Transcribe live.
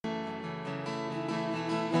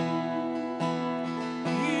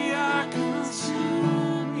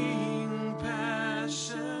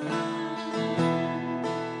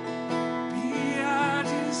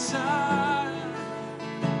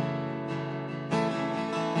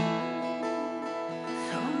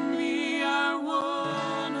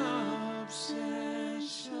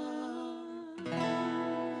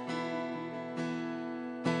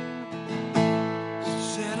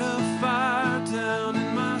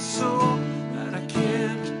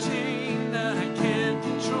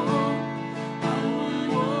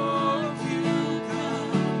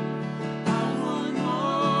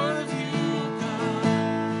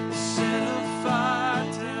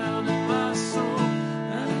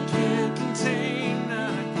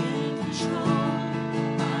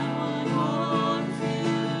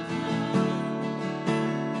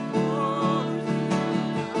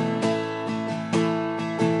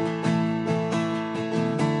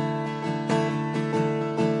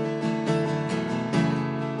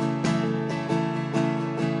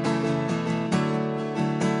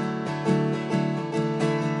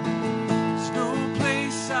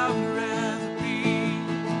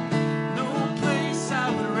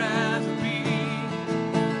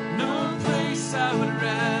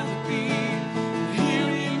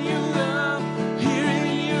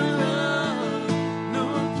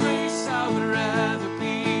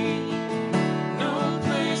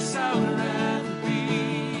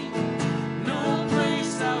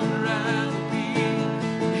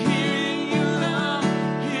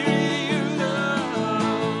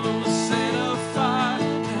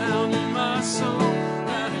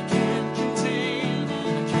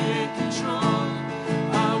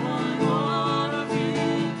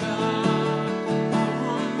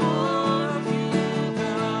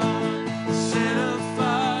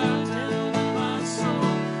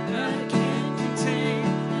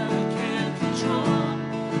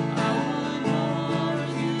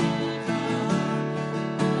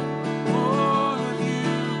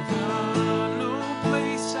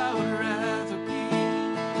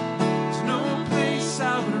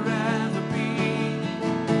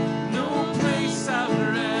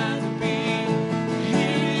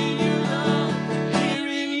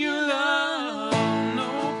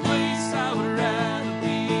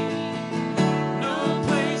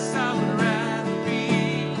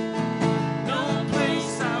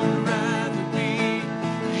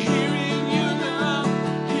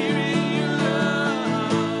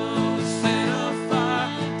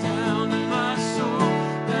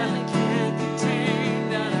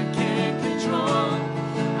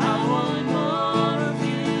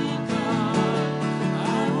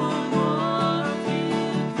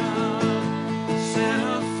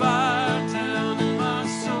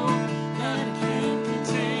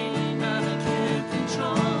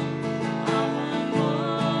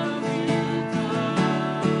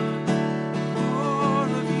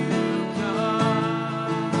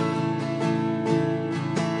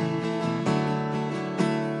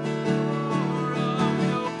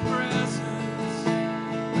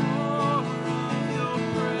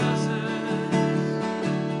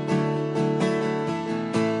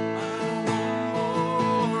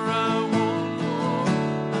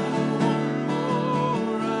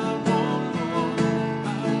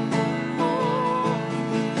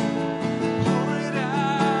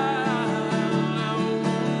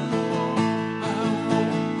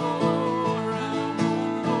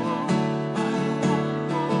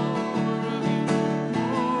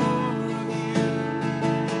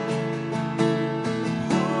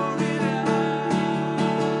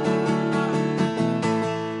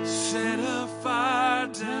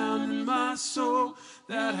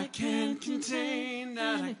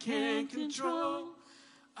can't control.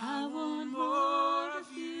 I want more of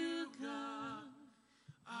you, God.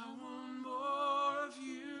 I want more of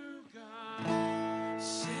you, God.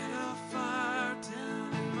 Set a fire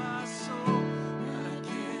down in my soul that I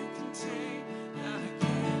can't contain, that I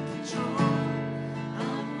can't control. I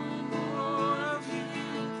want more of you,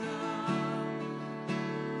 God.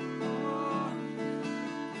 More of you,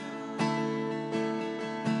 God.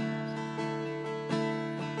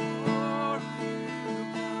 More of you,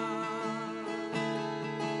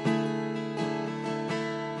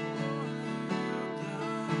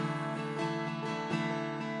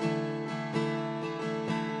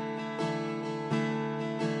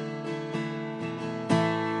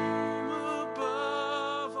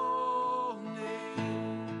 above all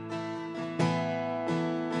names,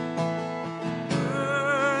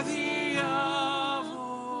 worthy of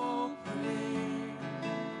all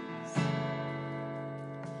praise.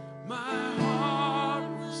 My heart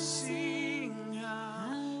will sing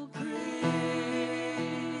how great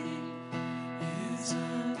is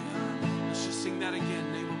our God. Let's just sing that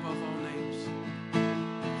again. Name above all names.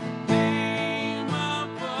 Name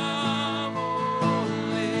above all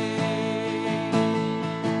names,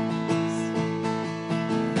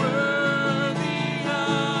 worthy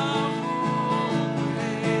of all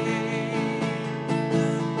praise.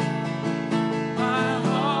 My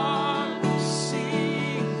heart will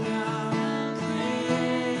sing how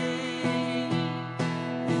great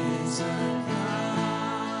is our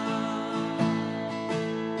God.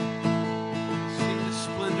 Sing the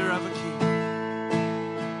splendor of a king.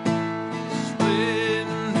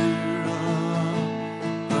 Splendor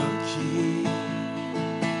of a king,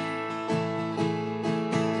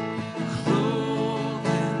 clothed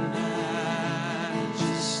in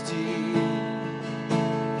majesty.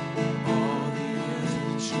 All the earth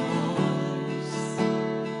rejoices.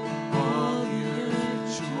 All the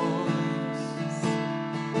earth rejoices.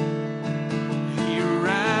 He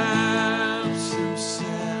wraps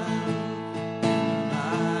himself in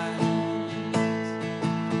light.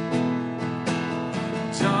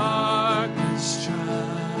 Darkness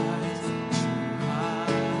tries to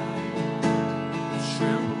hide.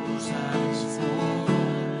 Trembles at his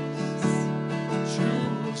voice.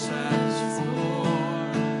 Trembles at his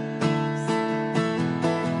voice.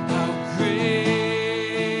 How great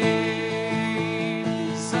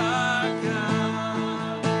is our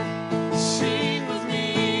God. Sing with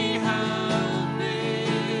me, how great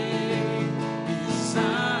is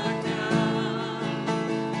our God.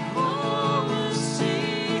 Oh, we'll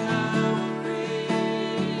see how great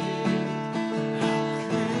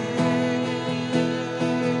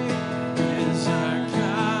is our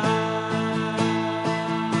God.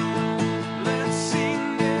 Let's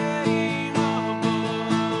sing name above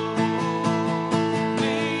all,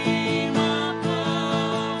 name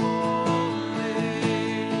above all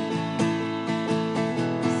names,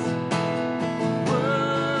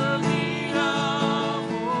 worthy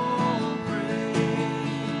of all praise.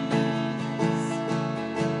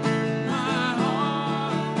 My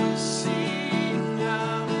heart will sing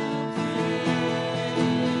how great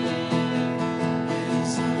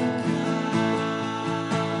is our God.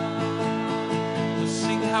 Let's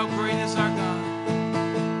sing how great is our God.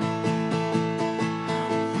 How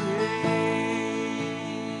great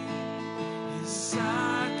is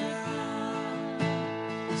our God.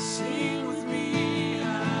 Sing with me,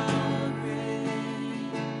 how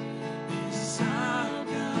great is our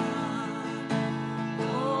God.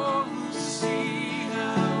 Oh, we'll see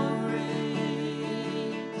how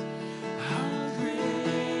great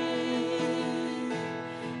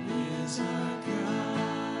is our God.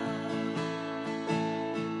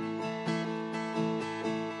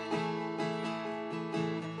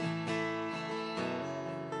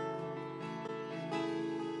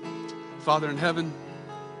 Father in heaven,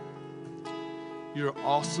 you're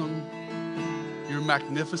awesome, you're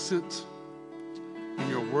magnificent, and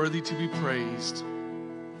you're worthy to be praised.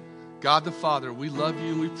 God the Father, we love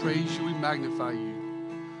you and we praise you, we magnify you.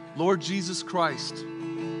 Lord Jesus Christ,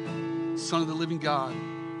 Son of the living God,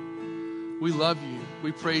 we love you,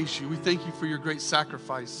 we praise you, we thank you for your great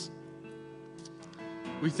sacrifice.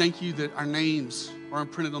 We thank you that our names are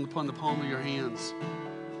imprinted upon the palm of your hands.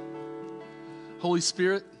 Holy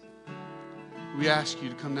Spirit, we ask you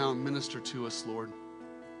to come now and minister to us, Lord.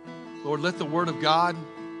 Lord, let the word of God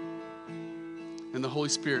and the Holy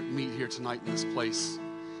Spirit meet here tonight in this place,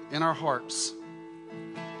 in our hearts.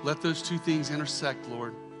 Let those two things intersect,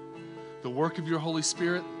 Lord. The work of your Holy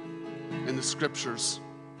Spirit and the scriptures.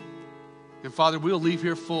 And Father, we'll leave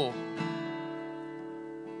here full,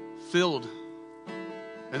 filled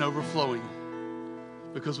and overflowing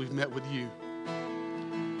because we've met with you.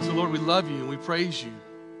 So, Lord, we love you and we praise you.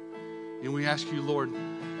 And we ask you, Lord,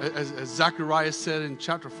 as Zechariah said in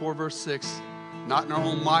chapter 4, verse 6, not in our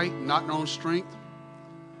own might, not in our own strength,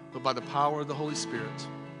 but by the power of the Holy Spirit.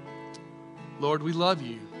 Lord, we love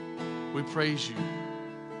you. We praise you.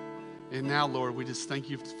 And now, Lord, we just thank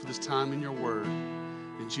you for this time in your word.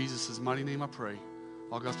 In Jesus' mighty name I pray.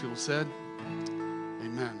 All God's people said,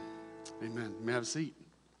 amen. Amen. You may have a seat.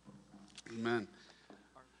 Amen.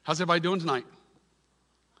 How's everybody doing tonight?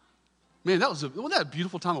 Man, wasn't that a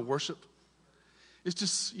beautiful time of worship? It's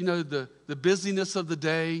just, the busyness of the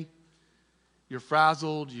day. You're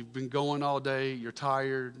frazzled. You've been going all day. You're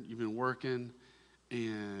tired. You've been working.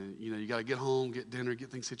 And, you got to get home, get dinner,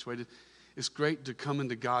 get things situated. It's great to come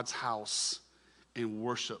into God's house and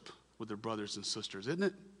worship with their brothers and sisters, isn't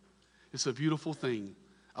it? It's a beautiful thing.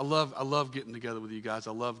 I love getting together with you guys.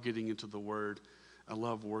 I love getting into the Word. I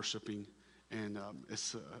love worshiping. And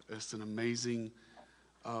it's an amazing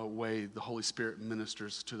way the Holy Spirit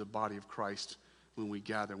ministers to the body of Christ when we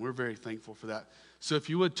gather. And we're very thankful for that. So if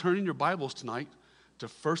you would turn in your Bibles tonight to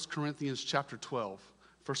 1 Corinthians chapter 12.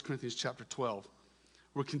 1 Corinthians chapter 12.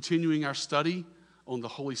 We're continuing our study on the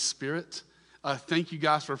Holy Spirit. Thank you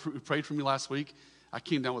guys who prayed for me last week. I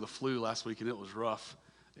came down with a flu last week and it was rough.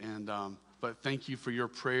 But thank you for your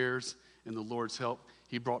prayers and the Lord's help.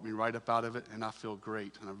 He brought me right up out of it and I feel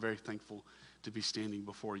great. And I'm very thankful to be standing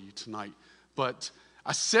before you tonight. But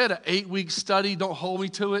I said an 8-week study. Don't hold me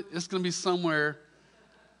to it. It's going to be somewhere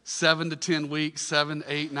 7 to 10 weeks, 7,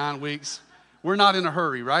 8, 9 weeks. We're not in a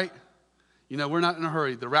hurry, right? We're not in a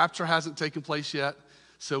hurry. The rapture hasn't taken place yet.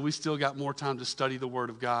 So we still got more time to study the Word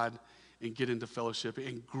of God and get into fellowship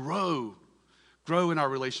and grow in our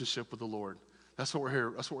relationship with the Lord. That's what we're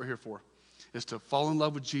here. That's what we're here for, is to fall in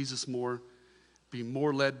love with Jesus more, be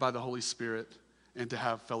more led by the Holy Spirit, and to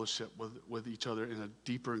have fellowship with each other in a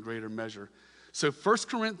deeper and greater measure. So 1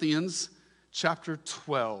 Corinthians chapter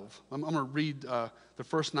 12. I'm going to read the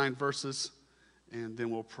first 9 verses, and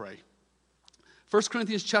then we'll pray. 1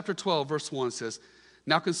 Corinthians chapter 12, verse 1 says,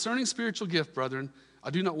 "Now concerning spiritual gift, brethren, I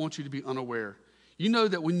do not want you to be unaware. You know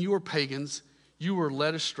that when you were pagans, you were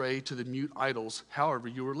led astray to the mute idols, however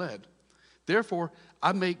you were led. Therefore,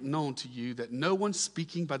 I make known to you that no one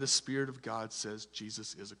speaking by the Spirit of God says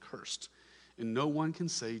Jesus is accursed. And no one can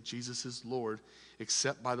say Jesus is Lord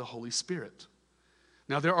except by the Holy Spirit.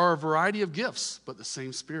 Now there are a variety of gifts, but the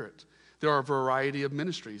same Spirit. There are a variety of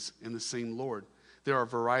ministries, and the same Lord. There are a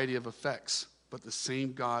variety of effects, but the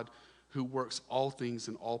same God who works all things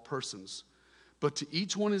in all persons. But to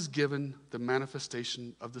each one is given the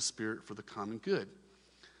manifestation of the Spirit for the common good.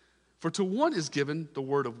 For to one is given the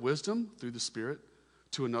word of wisdom through the Spirit,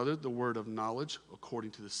 to another the word of knowledge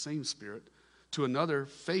according to the same Spirit, to another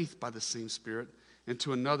faith by the same Spirit, and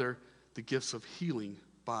to another the gifts of healing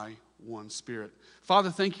by one Spirit." Father,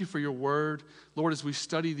 thank you for your word. Lord, as we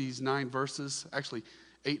study these 9 verses, actually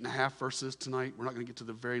 8.5 verses tonight, we're not going to get to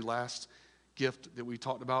the very last gift that we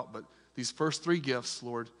talked about, but these first 3 gifts,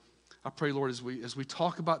 Lord, I pray, Lord, as we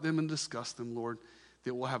talk about them and discuss them, Lord,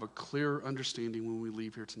 that we'll have a clearer understanding when we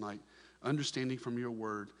leave here tonight, understanding from your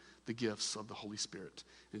word the gifts of the Holy Spirit.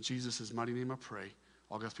 In Jesus' mighty name I pray.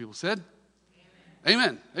 All God's people said?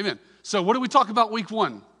 Amen. Amen. So what did we talk about week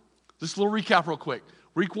 1? Just a little recap real quick.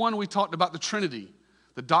 Week 1, we talked about the Trinity,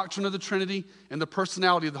 the doctrine of the Trinity, and the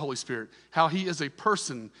personality of the Holy Spirit, how he is a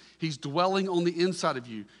person. He's dwelling on the inside of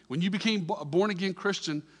you. When you became a born-again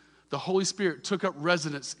Christian, the Holy Spirit took up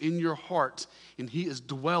residence in your heart, and he is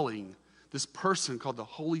dwelling. This person called the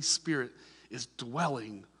Holy Spirit is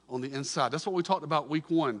dwelling on the inside. That's what we talked about week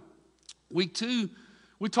 1. Week 2,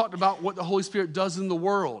 we talked about what the Holy Spirit does in the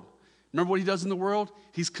world. Remember what he does in the world?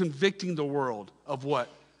 He's convicting the world of what?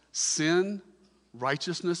 Sin,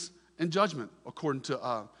 righteousness, and judgment, according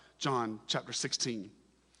to John chapter 16.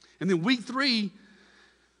 And then week 3,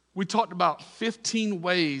 we talked about 15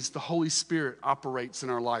 ways the Holy Spirit operates in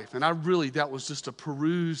our life. And that was just a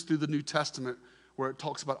peruse through the New Testament where it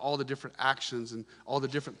talks about all the different actions and all the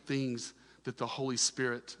different things that the Holy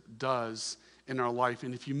Spirit does in our life.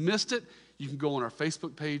 And if you missed it, you can go on our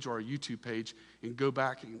Facebook page or our YouTube page and go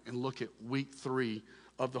back and look at week 3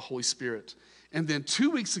 of the Holy Spirit. And then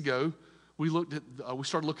 2 weeks ago, we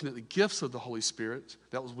started looking at the gifts of the Holy Spirit.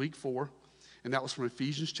 That was week 4, and that was from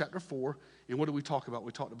Ephesians chapter 4. And what did we talk about?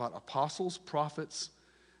 We talked about apostles, prophets,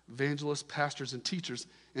 evangelists, pastors, and teachers.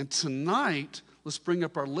 And tonight, let's bring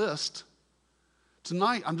up our list.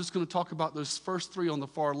 Tonight, I'm just going to talk about those first 3 on the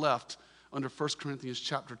far left under 1 Corinthians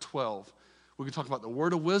chapter 12. We're going to talk about the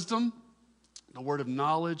word of wisdom, the word of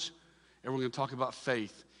knowledge, and we're going to talk about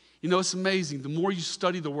faith. You know, it's amazing. The more you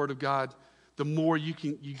study the word of God, the more you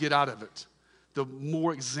get out of it. the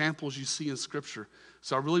more examples you see in Scripture.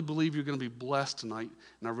 So I really believe you're going to be blessed tonight,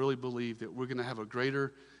 and I really believe that we're going to have a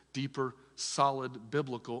greater, deeper, solid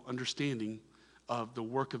biblical understanding of the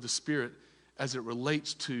work of the Spirit as it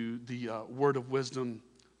relates to the word of wisdom,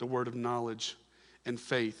 the word of knowledge, and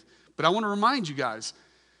faith. But I want to remind you guys,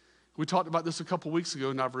 we talked about this a couple weeks ago,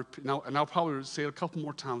 and I'll probably say it a couple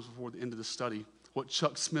more times before the end of the study, what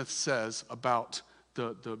Chuck Smith says about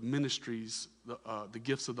the ministries, the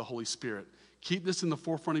gifts of the Holy Spirit. Keep this in the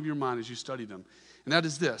forefront of your mind as you study them. And that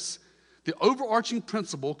is this. The overarching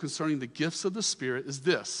principle concerning the gifts of the Spirit is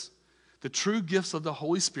this. The true gifts of the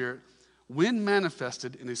Holy Spirit, when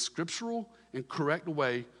manifested in a scriptural and correct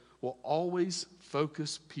way, will always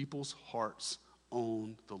focus people's hearts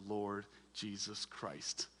on the Lord Jesus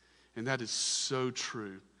Christ. And that is so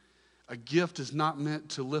true. A gift is not meant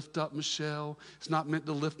to lift up Michelle. It's not meant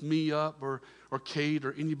to lift me up or Kate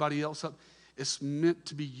or anybody else up. It's meant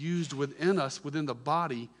to be used within us, within the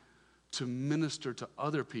body, to minister to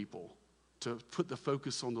other people, to put the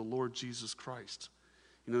focus on the Lord Jesus Christ.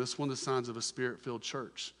 You know, that's one of the signs of a Spirit-filled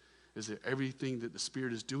church, is that everything that the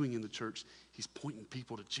Spirit is doing in the church, he's pointing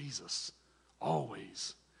people to Jesus,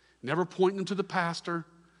 always. Never pointing them to the pastor,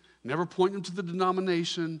 never pointing them to the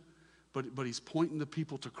denomination, but he's pointing the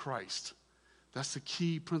people to Christ. That's the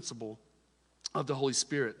key principle of the Holy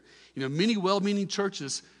Spirit. You know, many well-meaning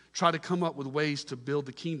churches try to come up with ways to build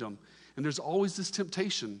the kingdom, and there's always this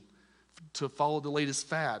temptation to follow the latest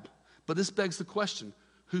fad. But this begs the question,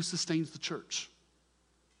 who sustains the church?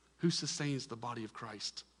 Who sustains the body of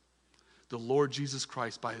Christ? The Lord Jesus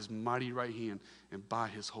Christ, by his mighty right hand and by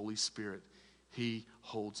his Holy Spirit. He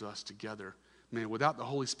holds us together. Man, without the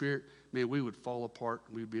Holy Spirit, man, we would fall apart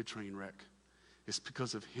and we would be a train wreck. It's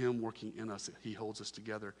because of him working in us that he holds us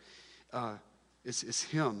together. It's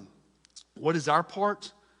him. What is our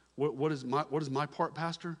part? What is my part,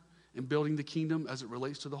 Pastor, in building the kingdom as it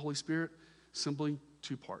relates to the Holy Spirit? Simply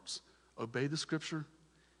two parts. Obey the Scripture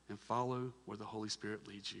and follow where the Holy Spirit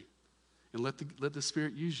leads you. And let the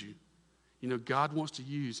Spirit use you. You know, God wants to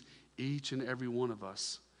use each and every one of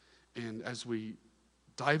us. And as we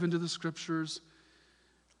dive into the Scriptures,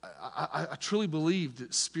 I truly believe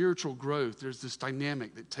that spiritual growth, there's this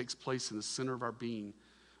dynamic that takes place in the center of our being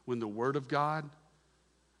when the Word of God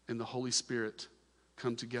and the Holy Spirit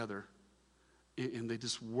come together, and they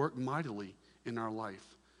just work mightily in our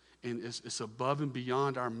life. And it's above and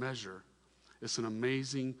beyond our measure. It's an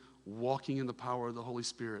amazing walking in the power of the Holy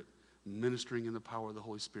Spirit, ministering in the power of the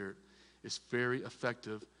Holy Spirit. It's very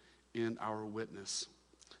effective in our witness.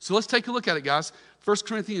 So let's take a look at it, guys. 1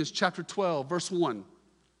 Corinthians chapter 12, verse 1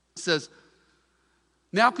 says,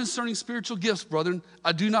 "Now concerning spiritual gifts, brethren,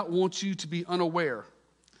 I do not want you to be unaware.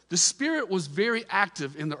 The Spirit was very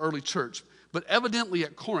active in the early church, but evidently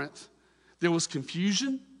at Corinth, there was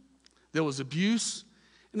confusion, there was abuse,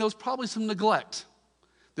 and there was probably some neglect.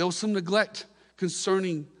 There was some neglect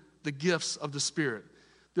concerning the gifts of the Spirit.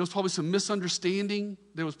 There was probably some misunderstanding.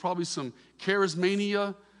 There was probably some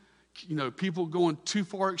charismania, you know, people going too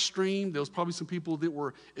far extreme. There was probably some people that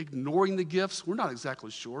were ignoring the gifts. We're not exactly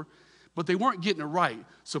sure, but they weren't getting it right.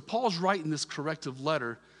 So Paul's writing this corrective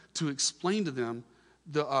letter to explain to them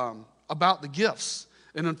about the gifts.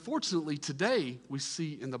 And unfortunately, today, we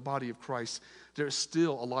see in the body of Christ, there's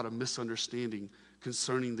still a lot of misunderstanding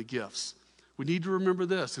concerning the gifts. We need to remember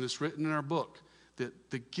this, and it's written in our book,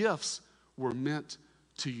 that the gifts were meant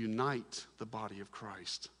to unite the body of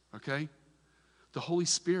Christ, okay? The Holy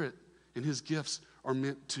Spirit and his gifts are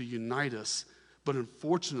meant to unite us, but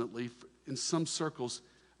unfortunately, in some circles,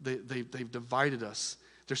 they've divided us.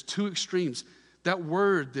 There's two extremes. That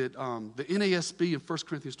word that the NASB in 1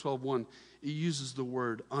 Corinthians 12:1, it uses the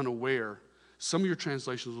word unaware. Some of your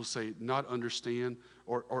translations will say not understand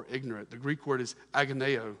or ignorant. The Greek word is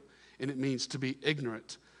agoneo, and it means to be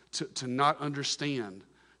ignorant, to not understand,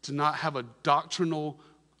 to not have a doctrinal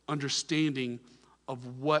understanding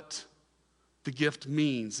of what the gift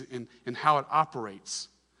means and how it operates,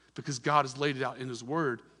 because God has laid it out in his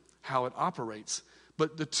word how it operates.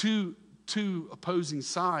 But the two opposing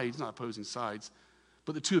sides, not opposing sides,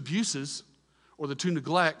 but the two abuses or the two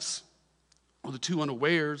neglects or the two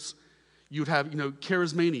unawares, you would have,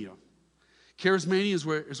 charismania. Charismania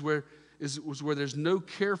is where there's no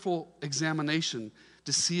careful examination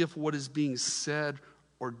to see if what is being said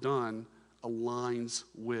or done aligns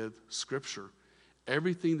with Scripture.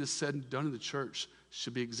 Everything that's said and done in the church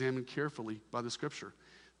should be examined carefully by the Scripture.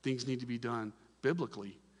 Things need to be done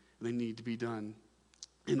biblically, and they need to be done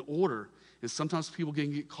in order. And sometimes people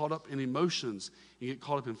can get caught up in emotions and get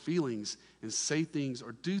caught up in feelings and say things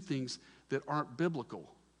or do things that aren't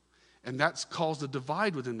biblical. And that's caused a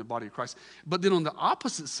divide within the body of Christ. But then on the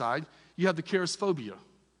opposite side, you have the charisphobia.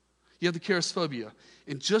 You have the charisphobia.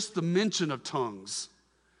 And just the mention of tongues,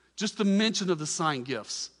 just the mention of the sign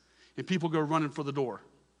gifts, and people go running for the door.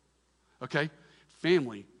 Okay?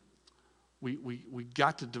 Family, we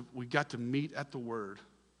got to meet at the Word.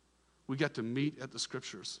 We got to meet at the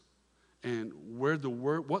Scriptures. And what the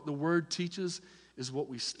Word teaches is what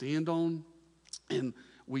we stand on. And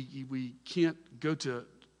we can't go to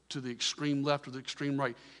the extreme left or the extreme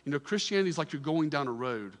right. You know, Christianity is like you're going down a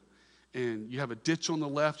road, and you have a ditch on the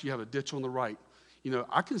left, you have a ditch on the right. You know,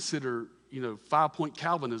 I consider, 5-point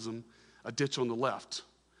Calvinism a ditch on the left.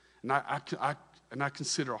 And I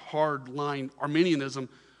consider hard line Arminianism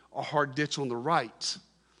a hard ditch on the right.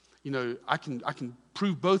 You know, I can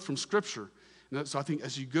prove both from Scripture. So I think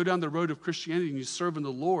as you go down the road of Christianity and you serve in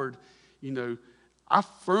the Lord, I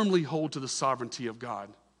firmly hold to the sovereignty of God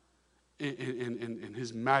and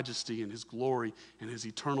His majesty and His glory and His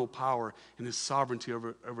eternal power and His sovereignty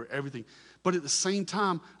over everything. But at the same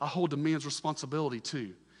time, I hold to man's responsibility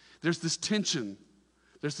too. There's this tension.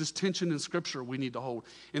 There's this tension in Scripture we need to hold.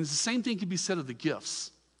 And it's the same thing can be said of the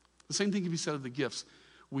gifts. The same thing can be said of the gifts.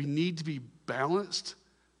 We need to be balanced,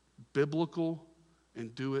 biblical,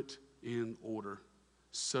 and do it in order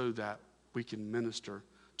so that we can minister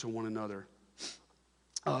to one another.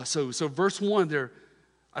 So verse 1 there,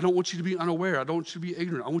 I don't want you to be unaware. I don't want you to be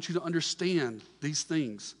ignorant. I want you to understand these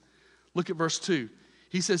things. Look at verse 2.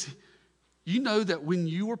 He says, you know that when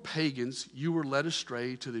you were pagans, you were led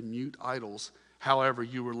astray to the mute idols, however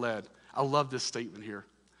you were led. I love this statement here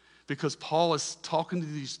because Paul is talking to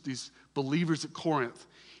these believers at Corinth.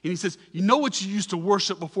 And he says, you know what you used to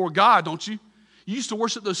worship before God, don't you? You used to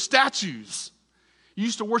worship those statues. You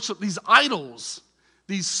used to worship these idols,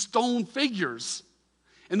 these stone figures.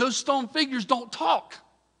 And those stone figures don't talk.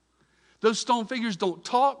 Those stone figures don't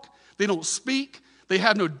talk. They don't speak. They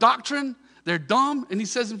have no doctrine. They're dumb. And he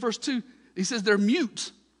says in verse 2, he says they're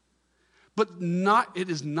mute. But it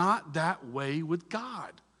is not that way with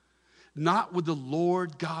God. Not with the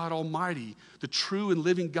Lord God Almighty, the true and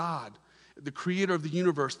living God, the creator of the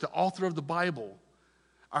universe, the author of the Bible,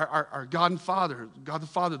 our God and Father, God the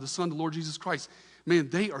Father, the Son, the Lord Jesus Christ. Man,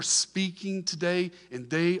 they are speaking today, and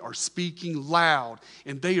they are speaking loud,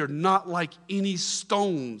 and they are not like any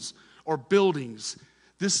stones or buildings.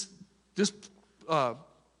 This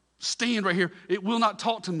stand right here, it will not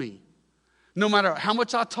talk to me. No matter how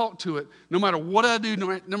much I talk to it, no matter what I do, no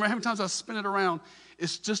matter how many times I spin it around,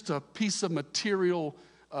 it's just a piece of material,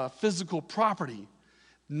 physical property.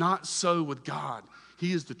 Not so with God.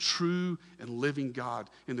 He is the true and living God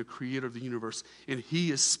and the creator of the universe. And He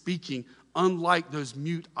is speaking unlike those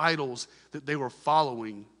mute idols that they were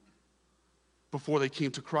following before they came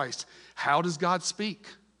to Christ. How does God speak?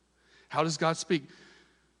 How does God speak?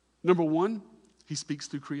 Number one, He speaks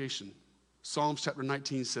through creation. Psalms chapter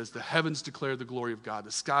 19 says, the heavens declare the glory of God.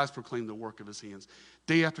 The skies proclaim the work of His hands.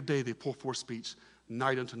 Day after day they pour forth speech.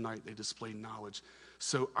 Night unto night they display knowledge.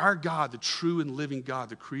 So our God, the true and living God,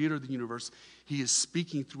 the creator of the universe, He is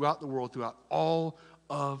speaking throughout the world, throughout all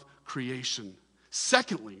of creation.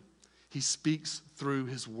 Secondly, He speaks through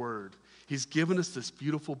His word. He's given us this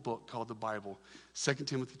beautiful book called the Bible. 2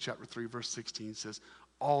 Timothy chapter 3, verse 16 says,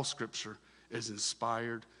 all Scripture is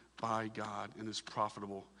inspired by God and is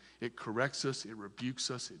profitable. It corrects us, it rebukes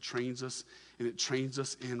us, it trains us, and it trains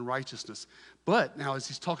us in righteousness. But now as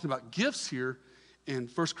he's talking about gifts here in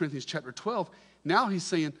 1 Corinthians chapter 12, now he's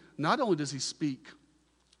saying not only does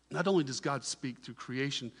God speak through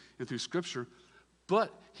creation and through Scripture,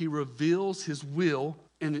 but He reveals His will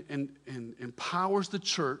and empowers the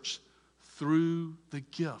church through the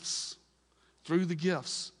gifts. Through the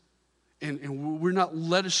gifts. And we're not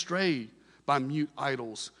led astray by mute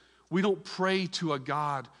idols. We don't pray to a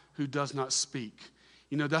God who does not speak.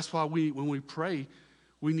 That's why when we pray,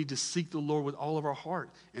 we need to seek the Lord with all of our heart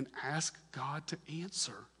and ask God to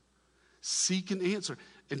answer. Seek and answer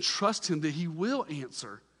and trust Him that He will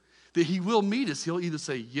answer, that He will meet us. He'll either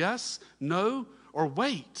say yes, no, or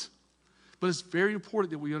wait. But it's very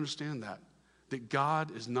important that we understand that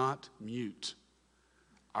God is not mute.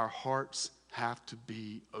 Our hearts have to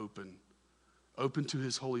be open to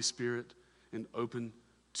His Holy Spirit and open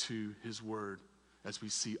to His Word as we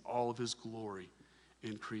see all of His glory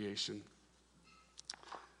in creation.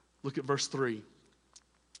 Look at verse 3.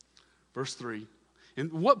 Verse 3. And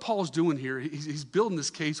what Paul's doing here, he's building this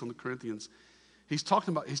case on the Corinthians. He's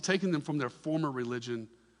taking them from their former religion,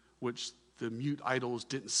 which the mute idols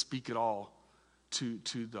didn't speak at all, to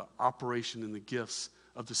the operation and the gifts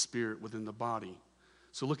of the Spirit within the body.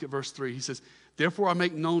 So look at verse 3. He says, therefore I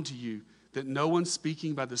make known to you that no one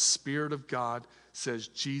speaking by the Spirit of God says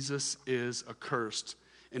Jesus is accursed.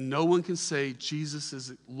 And no one can say Jesus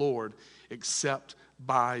is Lord except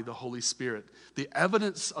by the Holy Spirit. The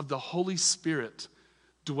evidence of the Holy Spirit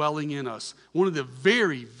dwelling in us, one of the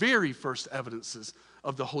very, very first evidences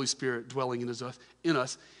of the Holy Spirit dwelling in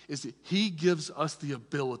us is that he gives us the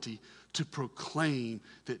ability to proclaim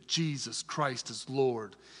that Jesus Christ is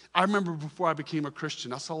Lord. I remember before I became a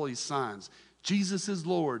Christian, I saw all these signs. Jesus is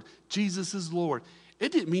Lord. Jesus is Lord.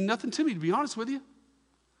 It didn't mean nothing to me, to be honest with you.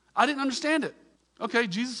 I didn't understand it. Okay,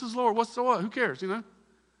 Jesus is Lord. What's the what? Who cares, you know?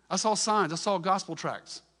 I saw signs. I saw gospel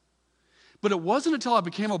tracts. But it wasn't until I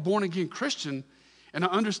became a born-again Christian and I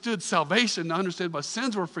understood salvation, I understood my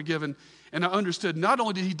sins were forgiven, and I understood not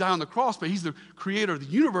only did he die on the cross, but he's the creator of the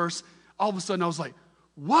universe. All of a sudden I was like,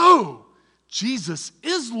 whoa, Jesus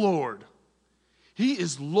is Lord. He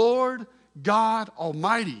is Lord God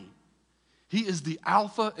Almighty. He is the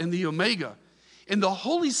Alpha and the Omega. And the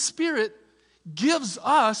Holy Spirit gives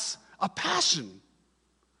us a passion,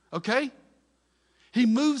 okay? He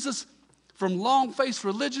moves us from long-faced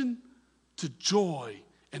religion to joy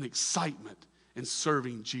and excitement in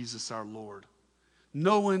serving Jesus our Lord.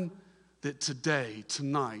 Knowing that today,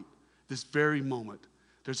 tonight, this very moment,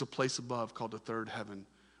 there's a place above called the third heaven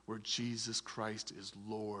where Jesus Christ is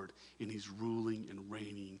Lord and he's ruling and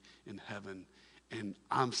reigning in heaven. And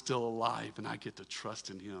I'm still alive and I get to trust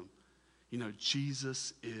in him. You know,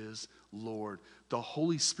 Jesus is Lord. The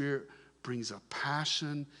Holy Spirit brings a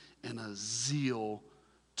passion and a zeal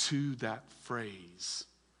to that phrase,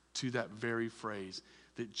 to that very phrase,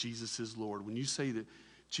 that Jesus is Lord. When you say that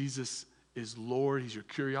Jesus is Lord, he's your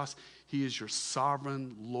curios, he is your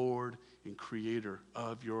sovereign Lord and creator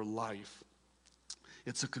of your life.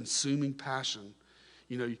 It's a consuming passion.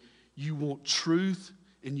 You know, you want truth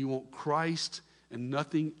and you want Christ, and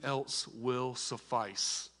nothing else will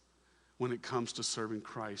suffice when it comes to serving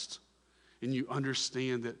Christ. And you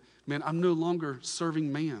understand that, man, I'm no longer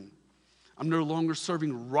serving man. I'm no longer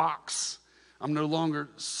serving rocks. I'm no longer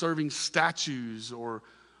serving statues or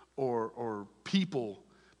people,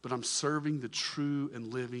 but I'm serving the true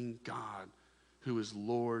and living God who is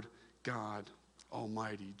Lord God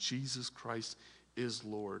Almighty. Jesus Christ is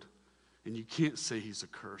Lord. And you can't say he's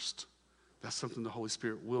accursed. That's something the Holy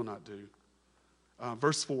Spirit will not do.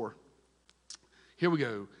 Verse 4. Here we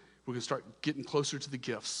go. We're going to start getting closer to the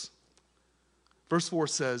gifts. Verse 4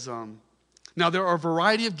 says, now there are a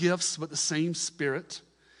variety of gifts, but the same Spirit.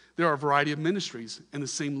 There are a variety of ministries, and the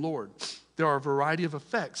same Lord. There are a variety of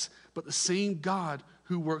effects, but the same God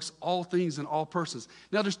who works all things in all persons.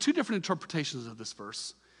 Now there's two different interpretations of this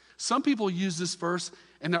verse. Some people use this verse,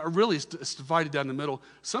 and really it's divided down the middle.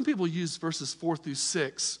 Some people use verses 4 through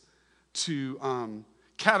 6 to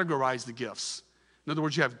categorize the gifts. In other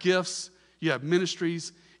words, you have gifts, you have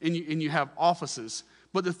ministries, and you have offices.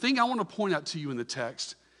 But the thing I want to point out to you in the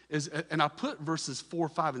text is, and I put verses 4,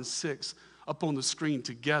 5, and 6 up on the screen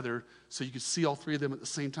together so you could see all three of them at the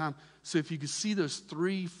same time. So if you could see those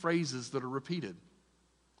three phrases that are repeated.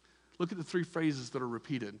 Look at the three phrases that are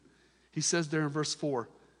repeated. He says there in verse 4,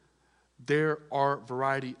 there are a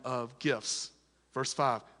variety of gifts. Verse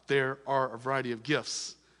 5, there are a variety of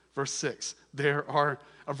gifts. Verse 6, there are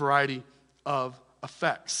a variety of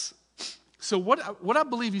effects. So what I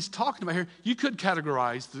believe he's talking about here, you could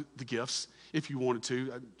categorize the gifts if you wanted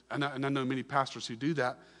to, and I know many pastors who do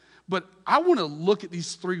that. But I want to look at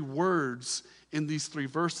these three words in these three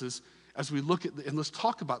verses as we look at, and let's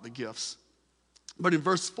talk about the gifts. But in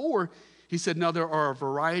verse 4, he said, now there are a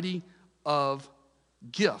variety of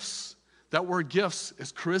gifts. That word gifts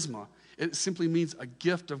is charisma. It simply means a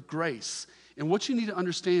gift of grace. And what you need to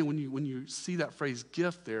understand when you see that phrase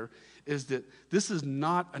gift there is that this is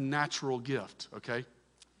not a natural gift, okay?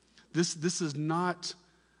 This is not,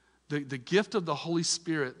 the gift of the Holy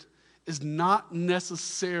Spirit is not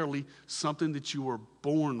necessarily something that you were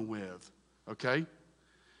born with, okay?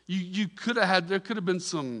 You could have had, there could have been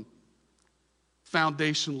some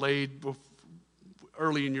foundation laid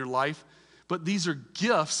early in your life, but these are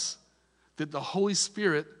gifts that the Holy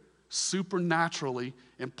Spirit supernaturally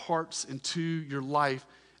imparts into your life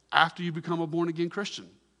after you become a born-again Christian.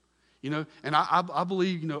 You know, and I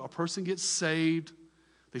believe, you know, a person gets saved,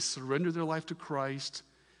 they surrender their life to Christ,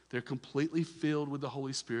 they're completely filled with the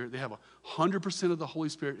Holy Spirit, they have 100% of the Holy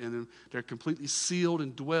Spirit in them, they're completely sealed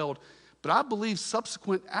and dwelled. But I believe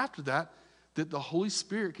subsequent after that the Holy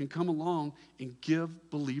Spirit can come along and give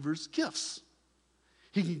believers gifts.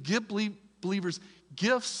 He can give believers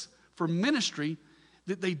gifts for ministry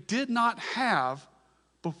that they did not have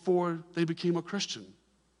before they became a Christian.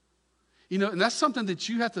 You know, and that's something that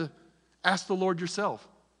you have to ask the Lord yourself.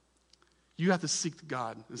 You have to seek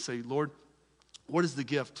God and say, Lord, what is the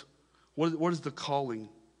gift? What is the calling?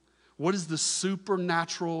 What is the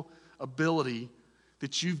supernatural ability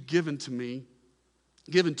that you've given to me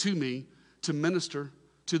to minister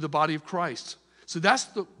to the body of Christ? So that's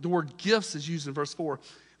the word gifts is used in verse 4.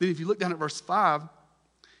 Then if you look down at verse 5,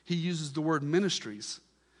 he uses the word ministries.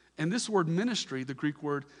 And this word ministry, the Greek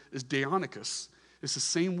word is diakonos. It's the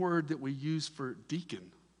same word that we use for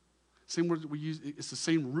deacon. Same word that we use, it's the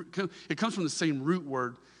same root. It comes from the same root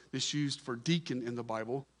word that's used for deacon in the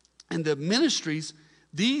Bible. And the ministries,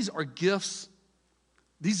 these are gifts.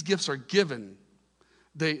 These gifts are given.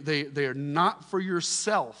 They are not for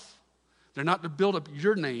yourself. They're not to build up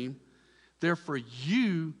your name. They're for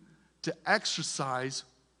you to exercise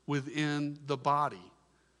within the body,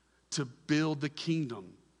 to build the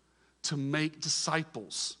kingdom, to make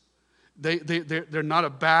disciples. They're not a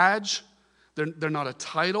badge. They're not a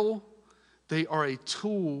title. They are a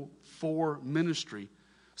tool for ministry.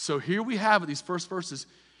 So here we have it, these first verses.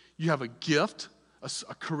 You have a gift, a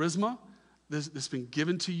charisma that's been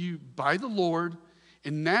given to you by the Lord,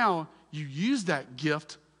 and now you use that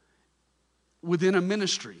gift within a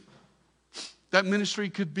ministry. That ministry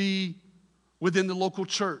could be within the local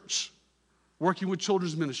church, working with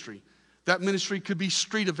children's ministry. That ministry could be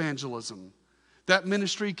street evangelism. That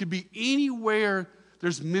ministry could be anywhere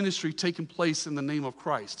there's ministry taking place in the name of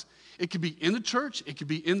Christ. It could be in the church, it could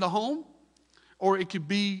be in the home, or it could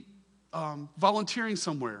be volunteering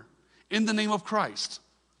somewhere in the name of Christ.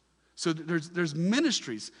 So there's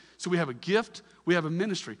ministries. So we have a gift, we have a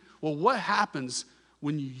ministry. Well, what happens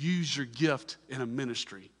when you use your gift in a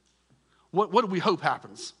ministry? What do we hope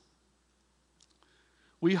happens?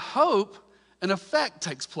 We hope an effect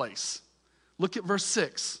takes place. Look at verse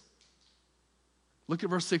 6. Look at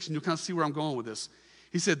verse 6 and you'll kind of see where I'm going with this.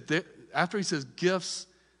 He said, after he says gifts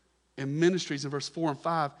and ministries in verse 4 and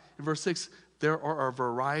 5, in verse 6, there are a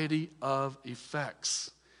variety of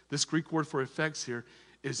effects. This Greek word for effects here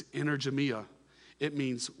is energemia. It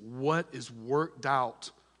means what is worked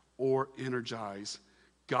out or energized.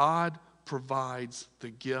 God provides the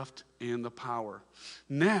gift and the power.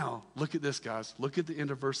 Now, look at this, guys. Look at the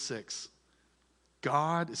end of verse 6.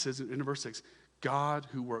 God, it says in verse 6, God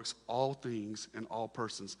who works all things in all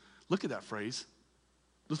persons. Look at that phrase.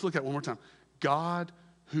 Let's look at it one more time. God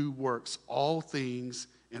who works all things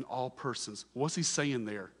in all persons. What's he saying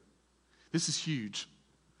there? This is huge.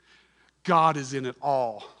 God is in it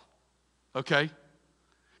all. Okay?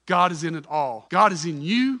 God is in it all. God is in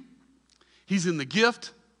you. He's in the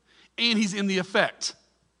gift. And he's in the effect.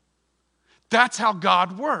 That's how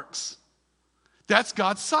God works. That's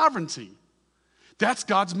God's sovereignty. That's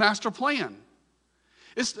God's master plan.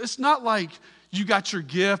 It's not like you got your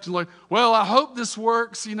gift and like, well, I hope this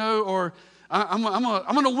works, or I'm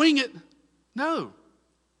going to wing it. No.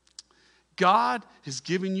 God has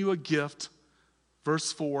given you a gift,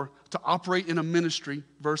 verse 4, to operate in a ministry,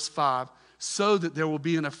 verse 5, so that there will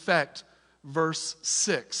be an effect, verse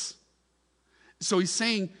 6. So he's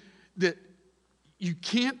saying that you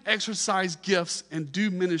can't exercise gifts and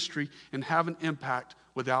do ministry and have an impact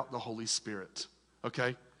without the Holy Spirit.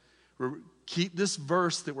 Okay? Keep this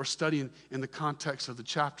verse that we're studying in the context of the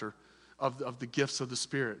chapter of the gifts of the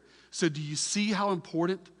Spirit. So do you see how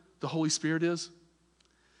important the Holy Spirit is?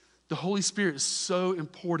 The Holy Spirit is so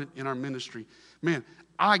important in our ministry. Man,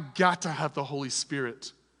 I got to have the Holy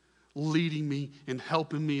Spirit leading me and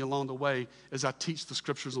helping me along the way as I teach the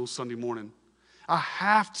scriptures on Sunday morning. I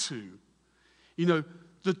have to.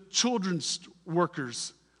 The children's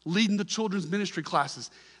workers leading the children's ministry classes,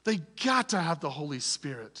 they got to have the Holy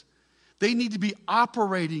Spirit. They need to be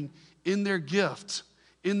operating in their gift,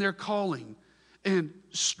 in their calling. And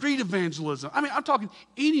street evangelism, I'm talking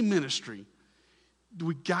any ministry.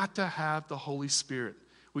 We got to have the Holy Spirit.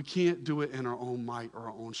 We can't do it in our own might or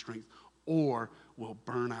our own strength, or we'll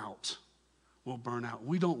burn out. We'll burn out.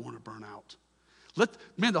 We don't want to burn out.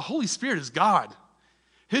 The Holy Spirit is God.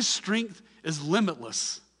 His strength is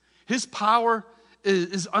limitless. His power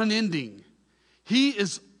is unending. He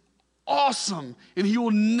is awesome, and he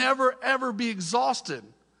will never, ever be exhausted.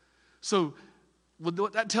 So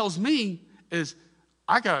what that tells me is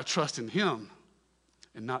I got to trust in him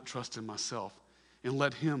and not trust in myself. And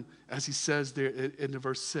let him, as he says there in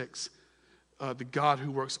verse 6, the God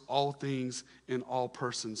who works all things in all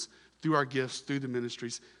persons, through our gifts, through the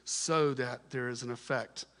ministries, so that there is an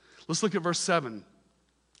effect. Let's look at verse 7.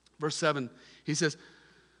 Verse 7, he says,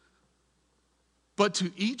 but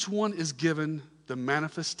to each one is given the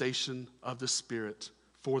manifestation of the Spirit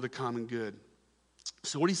for the common good.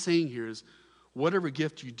 So what he's saying here is, whatever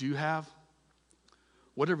gift you do have,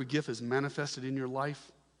 whatever gift is manifested in your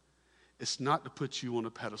life, it's not to put you on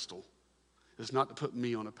a pedestal. It's not to put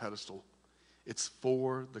me on a pedestal. It's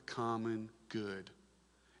for the common good.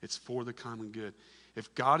 It's for the common good.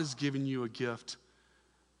 If God has given you a gift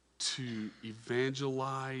to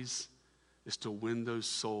evangelize, is to win those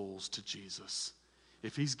souls to Jesus.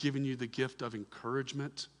 If he's given you the gift of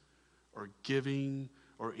encouragement or giving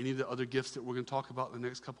or any of the other gifts that we're going to talk about in the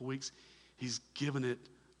next couple weeks, he's given it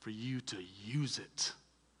for you to use it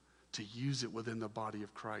within the body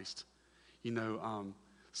of Christ.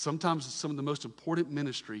 Sometimes some of the most important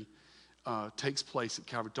ministry takes place at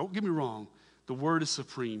Calvary. Don't get me wrong, the Word is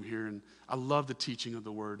supreme here, and I love the teaching of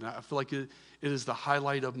the Word. And I feel like it is the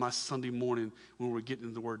highlight of my Sunday morning when we're getting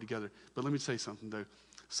into the Word together. But let me say something, though.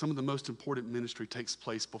 Some of the most important ministry takes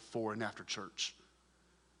place before and after church,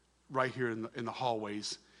 right here in the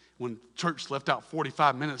hallways. When church left out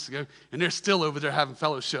 45 minutes ago, and they're still over there having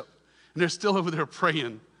fellowship, and they're still over there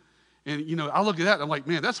praying. And, I look at that, and I'm like,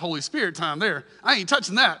 man, that's Holy Spirit time there. I ain't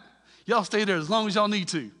touching that. Y'all stay there as long as y'all need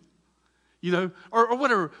to, or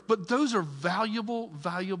whatever. But those are valuable,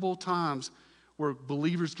 valuable times where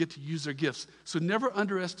believers get to use their gifts. So never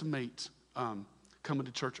underestimate coming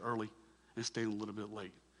to church early and staying a little bit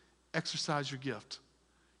late. Exercise your gift,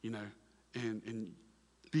 and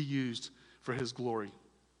be used for his glory.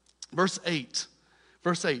 Verse 8.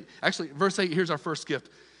 Actually, verse 8, here's our first gift.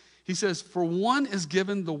 He says, for one is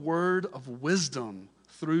given the word of wisdom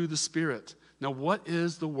through the Spirit. Now, what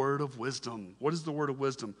is the word of wisdom? What is the word of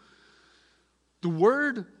wisdom? The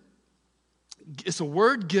word, it's a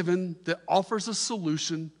word given that offers a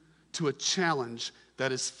solution to a challenge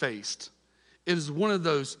that is faced. It is one of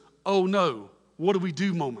those, oh no, what do we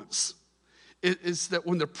do moments. It's that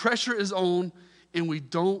when the pressure is on and we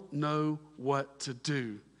don't know what to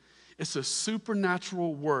do. It's a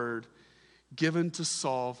supernatural word given to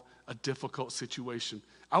solve a difficult situation.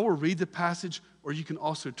 I will read the passage, or you can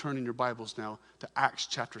also turn in your Bibles now to Acts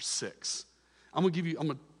chapter 6. I'm going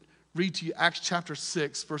to read to you Acts chapter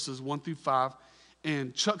 6, verses 1 through 5.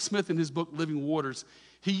 And Chuck Smith, in his book, Living Waters,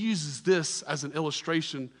 he uses this as an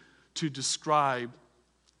illustration to describe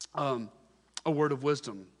a word of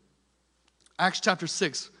wisdom. Acts chapter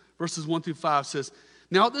 6, verses 1 through 5 says,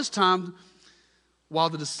 now at this time, while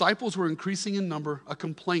the disciples were increasing in number, a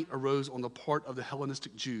complaint arose on the part of the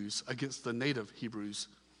Hellenistic Jews against the native Hebrews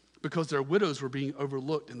because their widows were being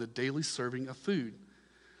overlooked in the daily serving of food.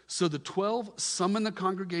 So the 12 summoned the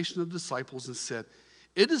congregation of disciples and said,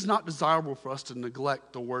 it is not desirable for us to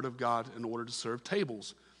neglect the word of God in order to serve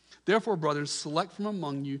tables. Therefore, brothers, select from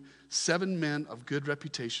among you 7 men of good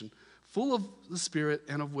reputation, full of the Spirit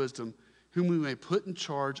and of wisdom, whom we may put in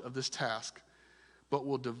charge of this task, but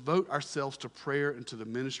will devote ourselves to prayer and to the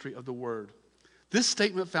ministry of the word. This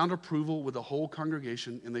statement found approval with the whole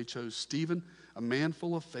congregation, and they chose Stephen, a man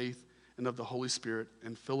full of faith and of the Holy Spirit,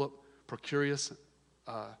 and Philip, Procurius,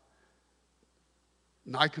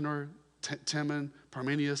 Nicanor, Timon,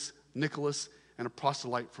 Parmenius, Nicholas, and a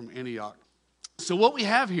proselyte from Antioch. So what we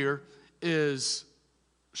have here is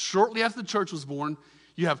shortly after the church was born,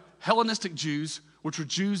 you have Hellenistic Jews, which were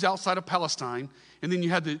Jews outside of Palestine, and then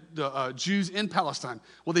you had the Jews in Palestine.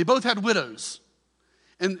 Well, they both had widows.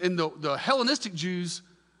 And the Hellenistic Jews'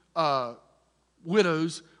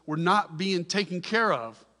 widows were not being taken care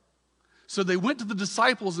of. So they went to the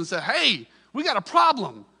disciples and said, hey, we got a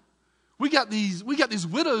problem. We got these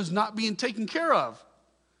widows not being taken care of.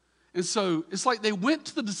 And so it's like they went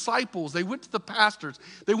to the disciples, they went to the pastors,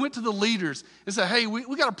 they went to the leaders and said, hey,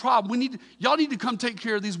 we got a problem. Y'all need to come take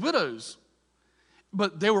care of these widows.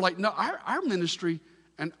 But they were like, no, our ministry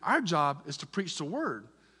and our job is to preach the word.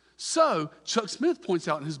 So Chuck Smith points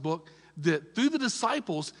out in his book that through the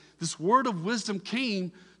disciples, this word of wisdom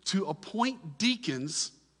came to appoint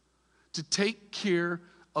deacons to take care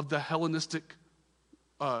of the Hellenistic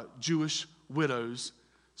Jewish widows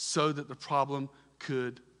so that the problem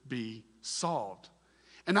could be solved.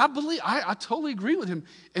 And I believe, I totally agree with him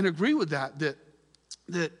and agree with that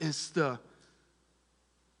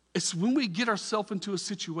it's when we get ourselves into a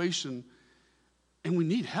situation and we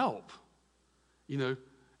need help,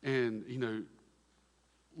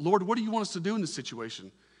 Lord, what do you want us to do in this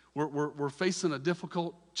situation? We're facing a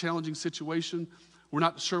difficult, challenging situation. We're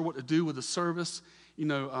not sure what to do with the service.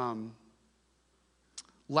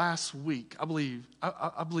 Last week, I believe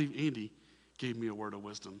Andy gave me a word of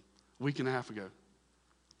wisdom a week and a half ago.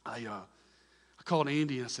 I called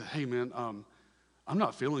Andy and I said, hey, man, I'm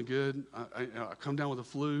not feeling good. I come down with a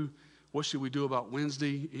flu. What should we do about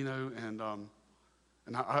Wednesday? And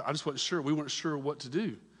I just wasn't sure. We weren't sure what to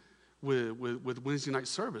do with Wednesday night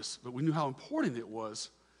service, but we knew how important it was.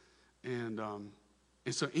 And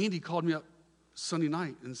so Andy called me up Sunday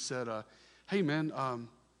night and said, hey, man,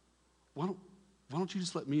 why don't you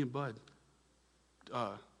just let me and Bud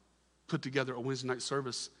put together a Wednesday night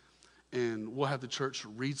service, and we'll have the church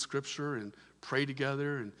read scripture and pray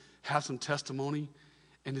together and have some testimony.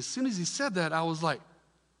 And as soon as he said that, I was like,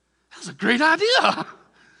 that was a great idea.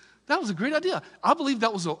 That was a great idea. I believe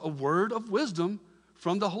that was a word of wisdom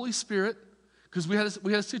from the Holy Spirit, because we had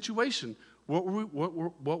a situation. What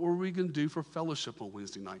were we going to do for fellowship on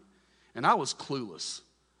Wednesday night? And I was clueless.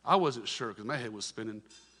 I wasn't sure because my head was spinning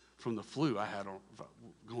from the flu I had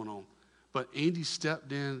going on. But Andy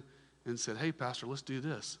stepped in and said, hey, Pastor, let's do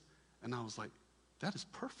this. And I was like, that is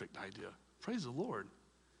a perfect idea. Praise the Lord.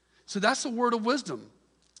 So that's a word of wisdom.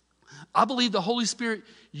 I believe the Holy Spirit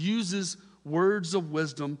uses words of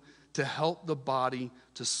wisdom to help the body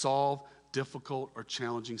to solve difficult or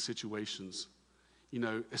challenging situations. You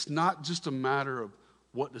know, it's not just a matter of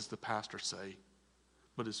what does the pastor say,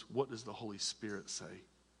 but it's what does the Holy Spirit say.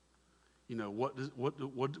 You know, what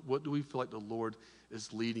do we feel like the Lord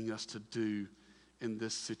is leading us to do in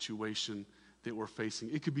this situation that we're facing?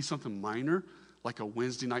 It could be something minor, like a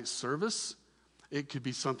Wednesday night service. It could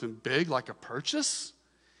be something big, like a purchase.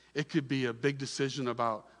 It could be a big decision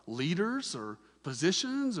about leaders or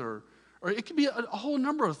positions, or it could be a whole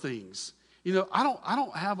number of things. You know, I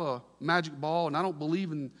don't have a magic ball, and I don't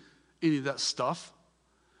believe in any of that stuff.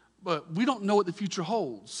 But we don't know what the future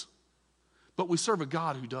holds. But we serve a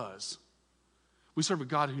God who does. We serve a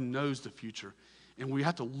God who knows the future. And we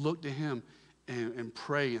have to look to him and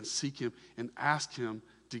pray and seek him and ask him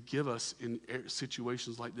to give us, in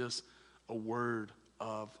situations like this, a word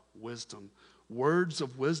of wisdom. Words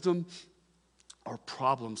of wisdom are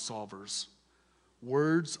problem solvers.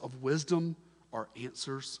 Words of wisdom are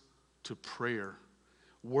answers to prayer.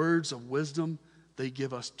 Words of wisdom, they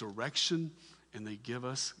give us direction and they give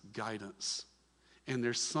us guidance. And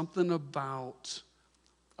there's something about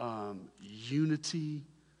unity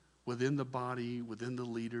within the body, within the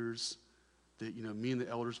leaders, that, you know, me and the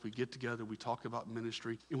elders, we get together, we talk about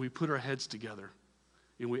ministry, and we put our heads together.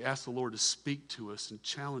 And we ask the Lord to speak to us and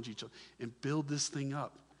challenge each other and build this thing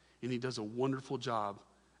up. And he does a wonderful job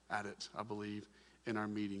at it, I believe, in our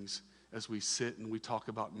meetings as we sit and we talk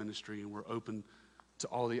about ministry and we're open to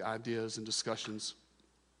all the ideas and discussions.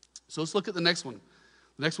 So let's look at the next one.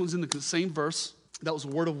 The next one's in the same verse. That was a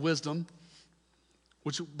word of wisdom,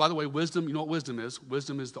 which, by the way, wisdom, you know what wisdom is?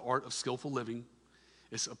 Wisdom is the art of skillful living.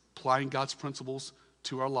 It's applying God's principles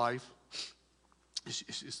to our life.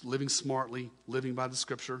 It's living smartly, living by the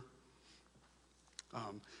scripture.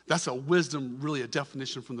 That's a wisdom, really a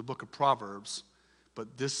definition from the book of Proverbs.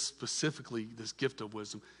 But this specifically, this gift of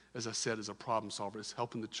wisdom, as I said, is a problem solver. It's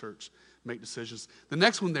helping the church make decisions. The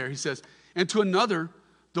next one there, he says, and to another,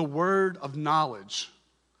 the word of knowledge.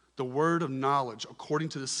 The word of knowledge, according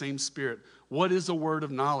to the same Spirit. What is a word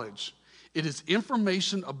of knowledge? It is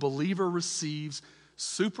information a believer receives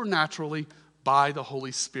supernaturally by the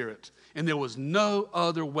Holy Spirit. And there was no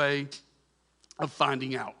other way of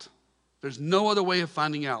finding out. There's no other way of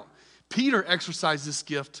finding out. Peter exercised this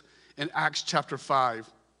gift in Acts chapter 5.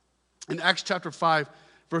 In Acts chapter 5,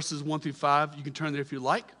 verses 1 through 5, you can turn there if you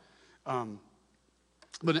like.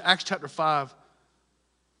 But in Acts chapter 5,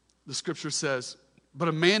 the scripture says, but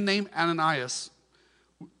a man named Ananias,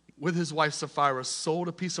 with his wife Sapphira, sold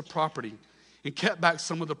a piece of property and kept back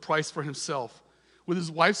some of the price for himself. With his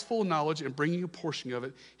wife's full knowledge and bringing a portion of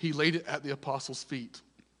it, he laid it at the apostles' feet.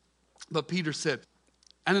 But Peter said,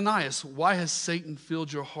 Ananias, why has Satan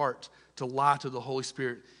filled your heart to lie to the Holy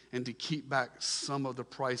Spirit and to keep back some of the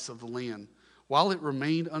price of the land? While it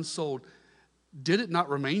remained unsold, did it not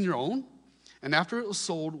remain your own? And after it was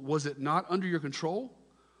sold, was it not under your control?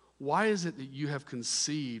 Why is it that you have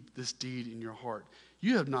conceived this deed in your heart?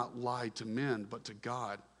 You have not lied to men, but to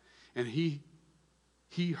God. And he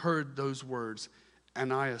heard those words.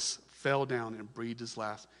 Ananias fell down and breathed his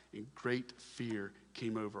last, and great fear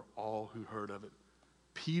came over all who heard of it.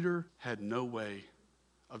 Peter had no way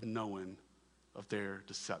of knowing of their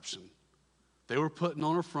deception. They were putting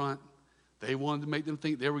on a front. They wanted to make them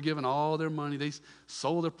think they were giving all their money. They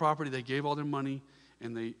sold their property. They gave all their money.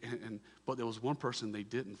 But there was one person they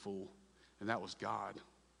didn't fool, and that was God.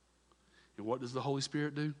 And what does the Holy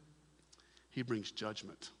Spirit do? He brings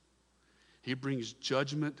judgment. He brings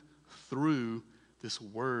judgment through this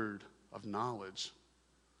word of knowledge.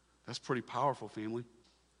 That's pretty powerful, family.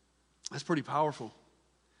 That's pretty powerful.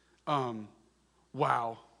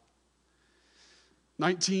 Wow.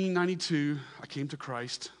 1992, I came to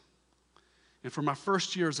Christ. And for my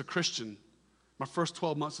first year as a Christian, my first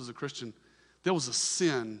 12 months as a Christian, there was a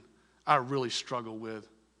sin I really struggled with.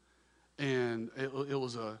 And it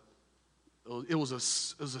was a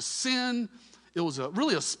sin. It was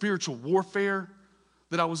really a spiritual warfare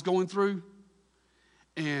that I was going through.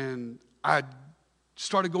 And I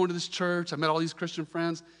started going to this church. I met all these Christian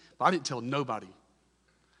friends. but I didn't tell nobody.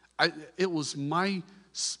 It was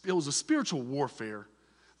a spiritual warfare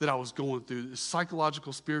that I was going through, this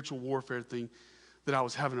psychological spiritual warfare thing that I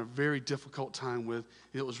was having a very difficult time with.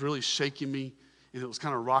 It was really shaking me, and it was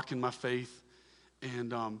kind of rocking my faith.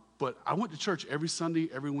 And but I went to church every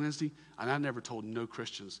Sunday, every Wednesday, and I never told no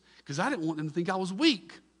Christians because I didn't want them to think I was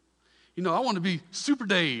weak. You know, I want to be super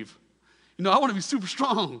Dave. You know, I want to be super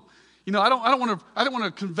strong. You know, I don't want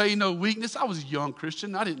to convey no weakness. I was a young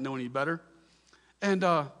Christian. I didn't know any better. And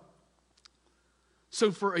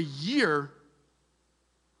so for a year,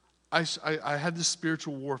 I had this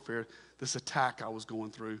spiritual warfare, this attack I was going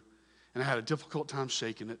through, and I had a difficult time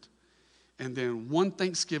shaking it. And then one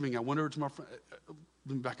Thanksgiving, I went over to my friend,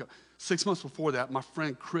 let me back up. 6 months before that, my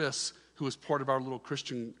friend Chris, who was part of our little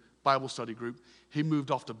Christian Bible study group, he moved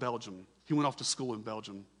off to Belgium. He went off to school in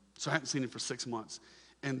Belgium. So I hadn't seen him for 6 months.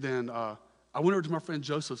 And then I went over to my friend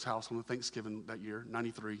Joseph's house on the Thanksgiving that year,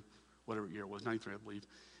 93, whatever year it was, 93, I believe.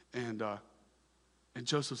 And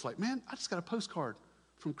Joseph's like, man, I just got a postcard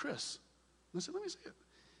from Chris. And I said, let me see it.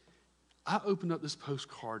 I opened up this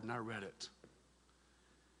postcard and I read it.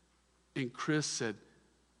 And Chris said,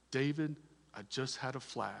 David, I just had a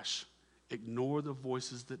flash. Ignore the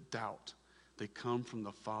voices that doubt. They come from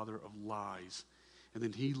the father of lies. And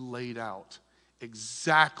then he laid out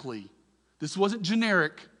exactly, this wasn't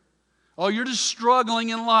generic. Oh, you're just struggling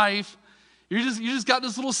in life. You just got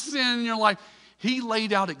this little sin in your life. He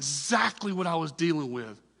laid out exactly what I was dealing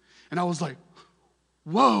with. And I was like,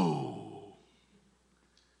 whoa.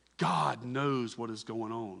 God knows what is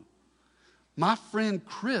going on. My friend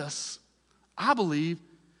Chris, I believe,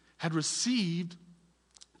 had received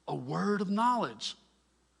a word of knowledge.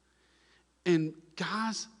 And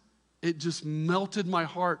guys, it just melted my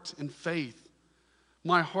heart in faith.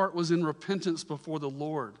 My heart was in repentance before the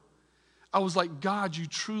Lord. I was like, God, you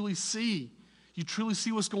truly see. You truly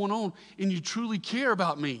see what's going on, and you truly care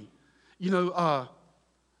about me. You know,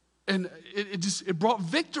 and it brought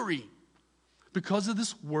victory because of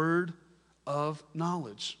this word of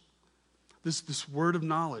knowledge. This word of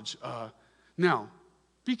knowledge. Now,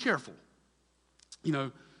 be careful. You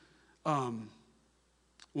know,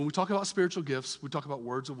 when we talk about spiritual gifts, we talk about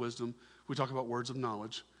words of wisdom. We talk about words of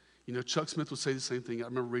knowledge. You know, Chuck Smith would say the same thing. I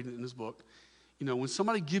remember reading it in his book. You know, when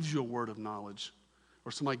somebody gives you a word of knowledge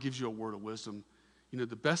or somebody gives you a word of wisdom, you know,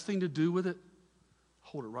 the best thing to do with it,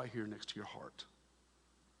 hold it right here next to your heart.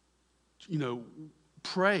 You know,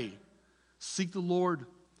 pray. Seek the Lord.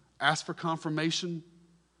 Ask for confirmation.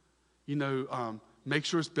 You know, make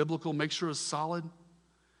sure it's biblical. Make sure it's solid.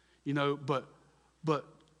 You know, but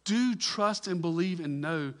do trust and believe and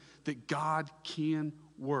know that God can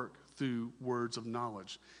work through words of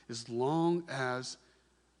knowledge as long as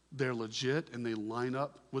they're legit and they line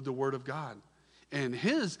up with the Word of God. And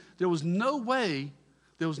there was no way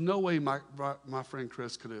my friend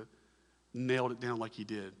Chris could have nailed it down like he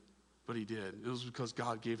did. But he did. It was because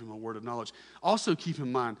God gave him a word of knowledge. Also keep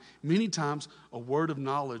in mind, many times a word of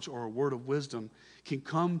knowledge or a word of wisdom can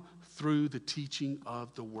come through the teaching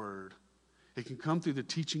of the Word. It can come through the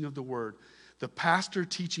teaching of the Word. The pastor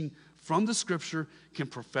teaching from the Scripture can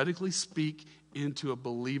prophetically speak into a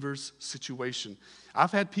believer's situation.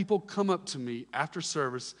 I've had people come up to me after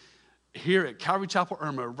service here at Calvary Chapel,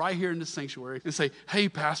 Irma, right here in the sanctuary, and say, hey,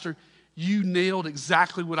 Pastor, you nailed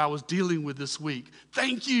exactly what I was dealing with this week.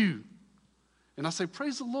 Thank you. And I say,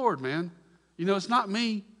 praise the Lord, man. You know, it's not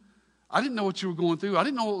me. I didn't know what you were going through. I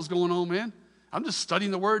didn't know what was going on, man. I'm just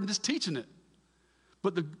studying the Word and just teaching it.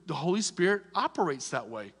 But the Holy Spirit operates that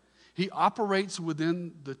way. He operates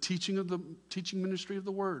within the teaching ministry of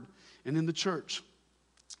the Word and in the church.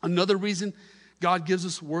 Another reason God gives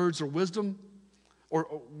us words of wisdom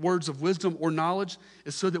or knowledge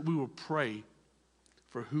is so that we will pray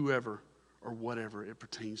for whoever or whatever it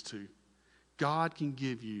pertains to. God can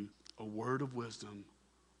give you a word of wisdom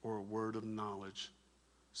or a word of knowledge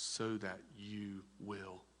so that you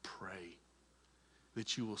will pray,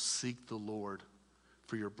 that you will seek the Lord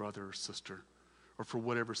for your brother or sister or for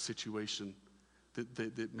whatever situation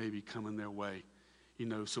that may be coming their way. You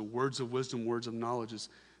know, so words of wisdom, words of knowledge,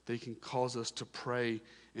 they can cause us to pray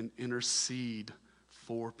and intercede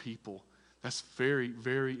for people. That's very,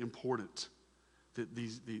 very important. That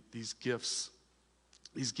these gifts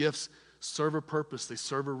serve a purpose. They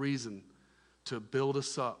serve a reason to build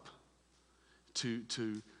us up, to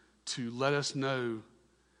let us know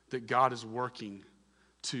that God is working,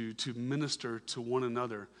 to minister to one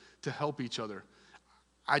another, to help each other.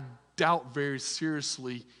 I doubt very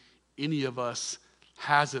seriously any of us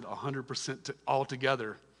has it 100% all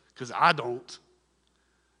together, because I don't.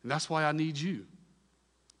 And that's why I need you.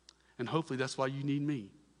 And hopefully that's why you need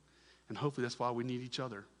me. And hopefully that's why we need each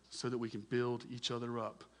other. so that we can build each other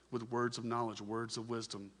up with words of knowledge, words of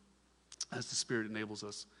wisdom, as the Spirit enables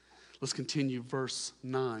us. Let's continue verse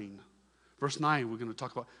 9. Verse 9, we're going to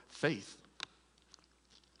talk about faith.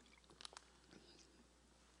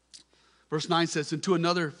 Verse 9 says, and to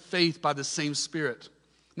another faith by the same Spirit.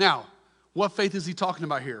 Now, what faith is he talking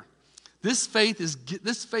about here? This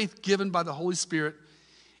faith given by the Holy Spirit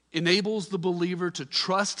enables the believer to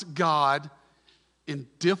trust God in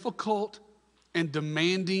difficult and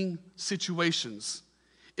demanding situations.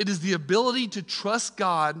 It is the ability to trust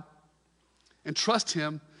God and trust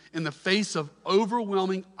Him in the face of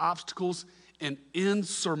overwhelming obstacles and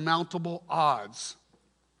insurmountable odds.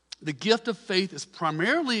 The gift of faith is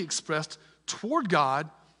primarily expressed toward God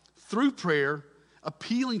through prayer,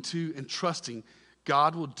 appealing to and trusting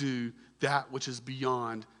God will do that which is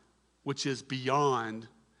beyond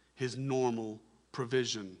His normal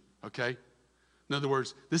provision, okay? In other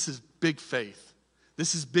words, this is big faith.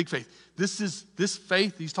 This is big faith. This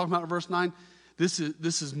faith he's talking about in verse 9, this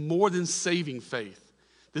is more than saving faith.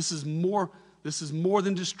 This is more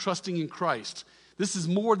than just trusting in Christ. This is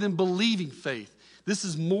more than believing faith. This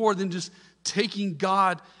is more than just taking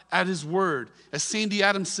God at His word. As Sandy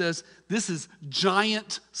Adams says, this is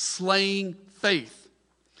giant slaying faith.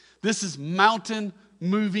 This is mountain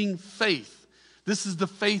moving faith. This is the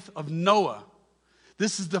faith of Noah.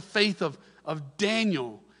 This is the faith of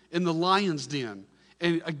Daniel in the lion's den.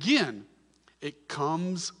 And again, it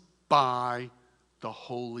comes by the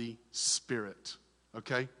Holy Spirit,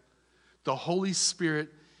 okay? The Holy Spirit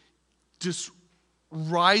just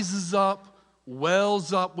rises up,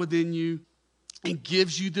 wells up within you, and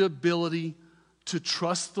gives you the ability to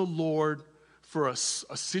trust the Lord for a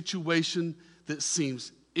situation that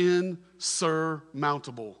seems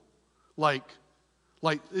insurmountable. Like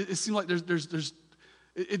it seems like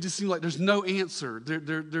it just seems like there's no answer.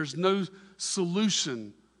 There's no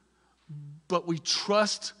solution. But we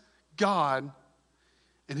trust God,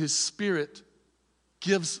 and His Spirit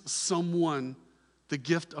gives someone the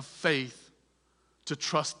gift of faith to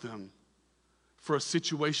trust them for a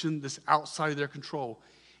situation that's outside of their control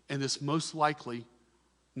and that's most likely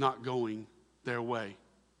not going their way.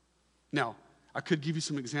 Now, I could give you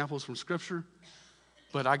some examples from Scripture,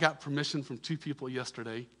 but I got permission from two people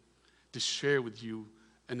yesterday to share with you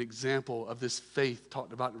an example of this faith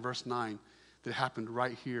talked about in verse 9 that happened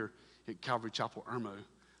right here at Calvary Chapel, Irmo,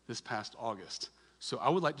 this past August. So I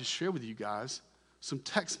would like to share with you guys some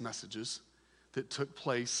text messages that took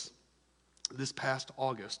place this past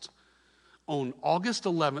August. On August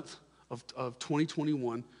 11th of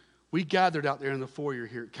 2021, we gathered out there in the foyer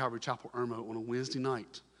here at Calvary Chapel, Irmo on a Wednesday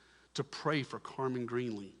night to pray for Carmen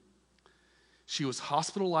Greenlee. She was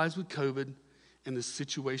hospitalized with COVID, and the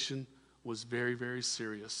situation was very, very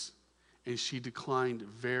serious. And she declined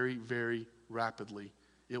very, very rapidly.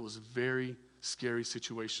 It was a very scary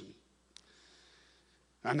situation.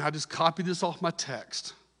 And I just copied this off my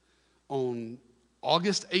text. On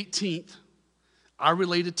August 18th, I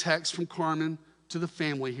relayed a text from Carmen to the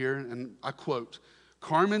family here, and I quote,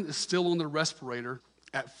 Carmen is still on the respirator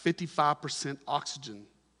at 55% oxygen.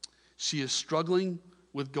 She is struggling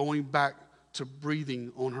with going back to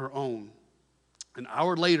breathing on her own. An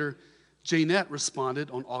hour later, Janette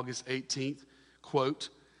responded on August 18th, quote,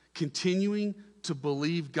 continuing to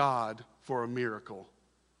believe God for a miracle.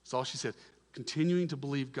 That's all she said, continuing to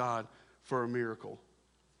believe God for a miracle.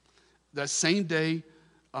 That same day,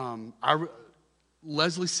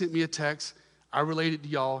 Leslie sent me a text. I relayed it to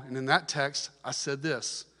y'all, and in that text, I said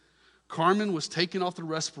this. Carmen was taken off the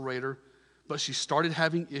respirator, but she started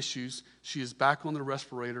having issues. She is back on the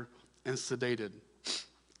respirator and sedated.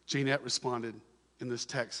 Jeanette responded in this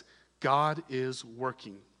text, God is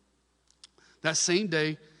working. That same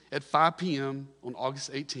day at 5 p.m. on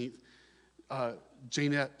August 18th,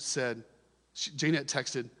 Jeanette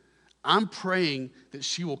texted, I'm praying that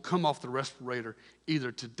she will come off the respirator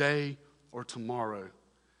either today or tomorrow.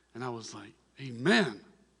 And I was like, amen,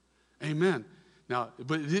 amen. Now,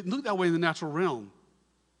 but it didn't look that way in the natural realm.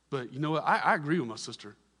 But you know what? I agree with my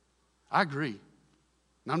sister. I agree.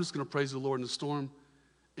 And I'm just going to praise the Lord in the storm.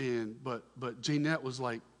 But Jeanette was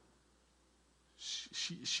like,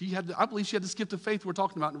 she had, I believe she had this gift of faith we're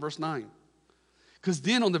talking about in verse 9. Because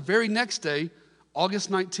then on the very next day,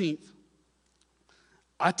 August 19th,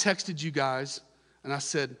 I texted you guys and I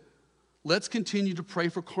said, let's continue to pray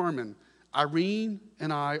for Carmen. Irene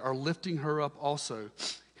and I are lifting her up also.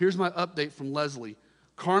 Here's my update from Leslie.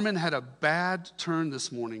 Carmen had a bad turn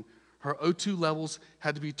this morning. Her O2 levels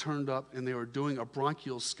had to be turned up, and they were doing a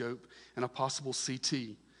bronchial scope and a possible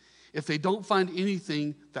CT. If they don't find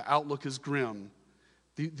anything, the outlook is grim.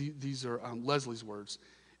 These are Leslie's words.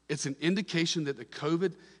 It's an indication that the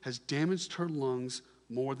COVID has damaged her lungs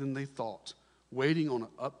more than they thought, waiting on an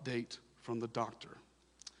update from the doctor.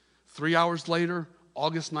 3 hours later,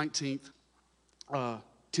 August 19th,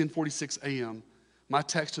 10:46 a.m., my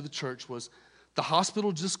text to the church was, the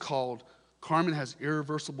hospital just called. Carmen has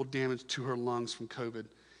irreversible damage to her lungs from COVID.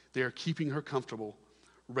 They are keeping her comfortable.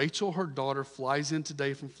 Rachel, her daughter, flies in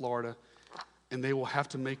today from Florida, and they will have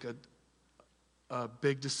to make a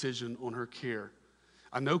big decision on her care.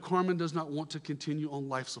 I know Carmen does not want to continue on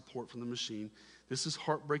life support from the machine. This is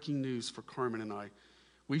heartbreaking news for Carmen and I.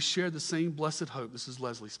 We share the same blessed hope. This is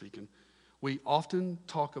Leslie speaking. We often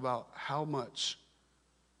talk about how much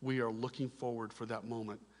we are looking forward for that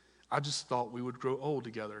moment. I just thought we would grow old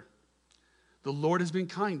together. The Lord has been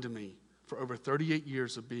kind to me for over 38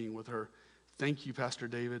 years of being with her. Thank you, Pastor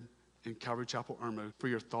David and Calvary Chapel Irmo, for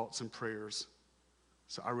your thoughts and prayers.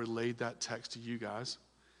 So I relayed that text to you guys.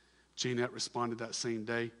 Jeanette responded that same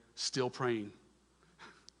day, still praying.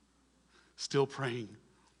 Still praying.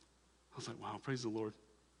 I was like, wow, praise the Lord.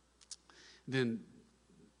 Then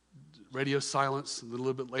radio silence. A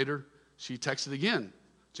little bit later, she texted again.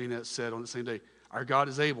 Jeanette said on the same day, our God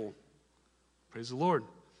is able. Praise the Lord.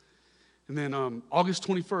 And then August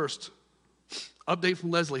 21st, update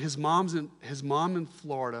from Leslie. His mom in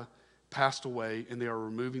Florida passed away, and they are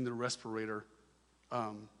removing the respirator.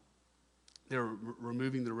 They're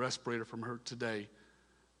removing the respirator from her today,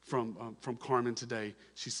 from Carmen today.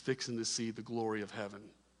 She's fixing to see the glory of heaven.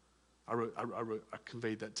 I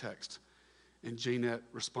conveyed that text. And Jeanette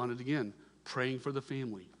responded again, praying for the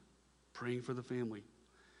family. Praying for the family.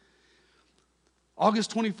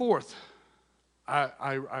 August 24th,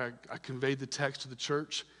 I conveyed the text to the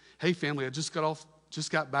church. Hey, family, I just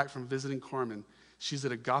got back from visiting Carmen. She's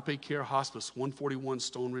at Agape Care Hospice, 141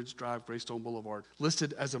 Stone Ridge Drive, Greystone Boulevard.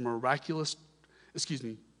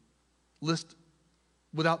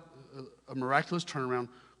 Without a miraculous turnaround,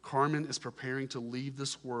 Carmen is preparing to leave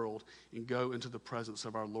this world and go into the presence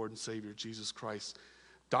of our Lord and Savior, Jesus Christ.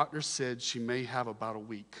 Doctors said she may have about a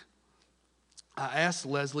week. I asked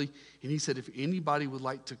Leslie, and he said if anybody would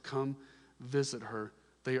like to come visit her,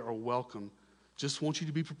 they are welcome. Just want you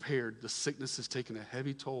to be prepared. The sickness has taken a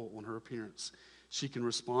heavy toll on her appearance. She can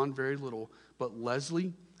respond very little, but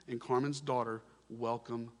Leslie and Carmen's daughter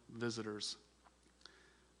welcome visitors.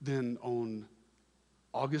 Then on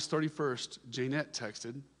August 31st, Jeanette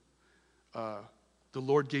texted, the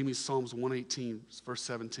Lord gave me Psalms 118, verse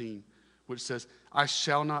 17, which says, I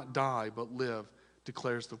shall not die but live,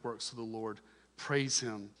 declares the works of the Lord. Praise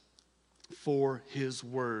him for his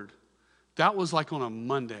word. That was like on a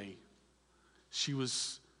Monday.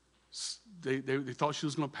 They thought she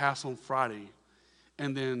was going to pass on Friday.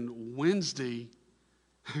 And then Wednesday,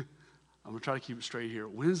 I'm going to try to keep it straight here.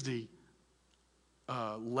 Wednesday,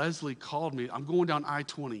 Leslie called me. I'm going down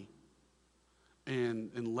I-20.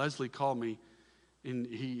 And Leslie called me, and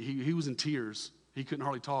he was in tears. He couldn't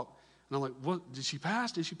hardly talk. And I'm like, what? Did she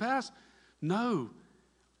pass? Did she pass? No.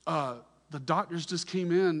 The doctors just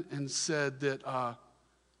came in and said that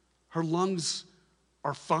her lungs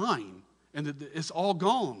are fine and that it's all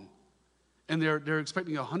gone. And they're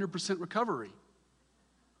expecting 100% recovery.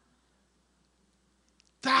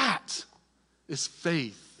 That is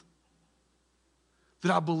faith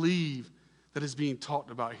that I believe that is being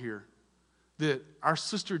talked about here. That our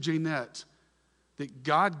sister Jeanette, that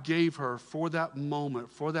God gave her for that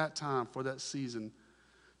moment, for that time, for that season,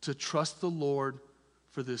 to trust the Lord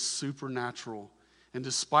for this supernatural. And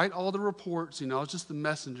despite all the reports, I was just the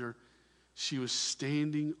messenger, she was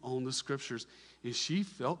standing on the scriptures. And she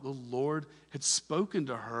felt the Lord had spoken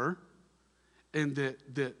to her, and that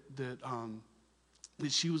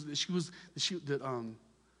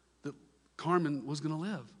Carmen was going to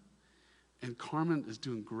live. And Carmen is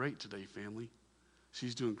doing great today, family.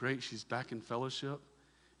 She's doing great. She's back in fellowship.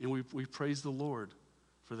 And we praise the Lord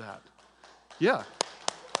for that. Yeah.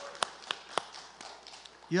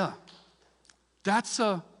 Yeah. That's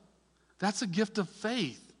a gift of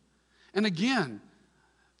faith. And again,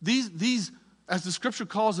 these as the scripture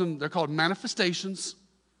calls them, they're called manifestations.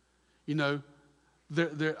 I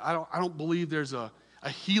don't believe there's a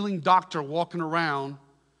healing doctor walking around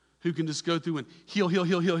who can just go through and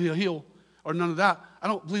heal, or none of that. I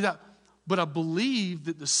don't believe that. But I believe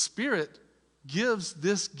that the Spirit gives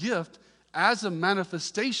this gift as a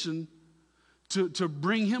manifestation to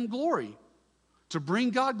bring him glory, to bring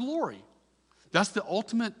God glory. That's the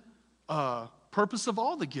ultimate purpose of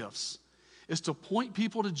all the gifts, is to point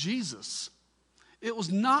people to Jesus. It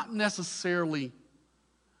was not necessarily,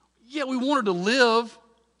 we wanted to live,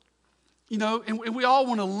 and we all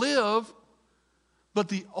want to live, but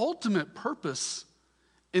the ultimate purpose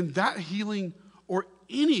in that healing or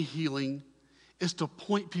any healing is to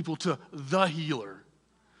point people to the healer,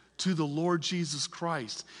 to the Lord Jesus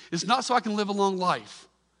Christ. It's not so I can live a long life.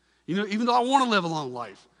 You know, even though I want to live a long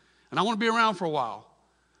life and I want to be around for a while.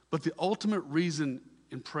 But the ultimate reason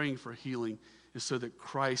in praying for healing is so that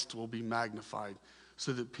Christ will be magnified,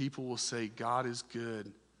 so that people will say God is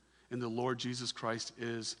good and the Lord Jesus Christ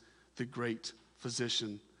is the great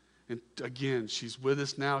physician. And again, she's with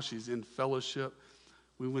us now. She's in fellowship.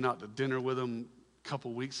 We went out to dinner with them a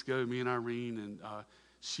couple weeks ago, me and Irene, and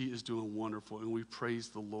she is doing wonderful. And we praise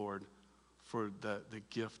the Lord for the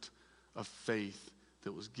gift of faith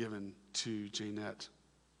that was given to Jeanette.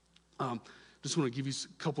 Just want to give you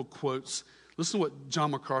a couple quotes. Listen to what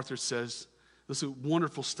John MacArthur says. This is a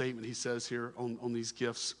wonderful statement he says here on these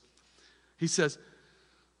gifts. He says,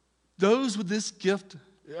 those with this gift,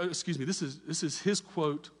 this is his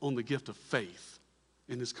quote on the gift of faith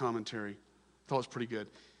in his commentary. I thought it was pretty good.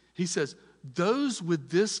 He says, those with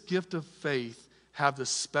this gift of faith have the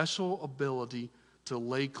special ability to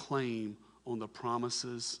lay claim on the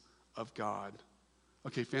promises of God.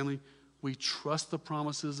 Okay, family, we trust the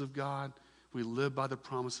promises of God. We live by the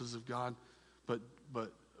promises of God.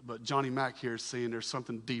 But Johnny Mack here is saying there's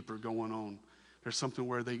something deeper going on. There's something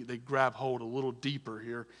where they grab hold a little deeper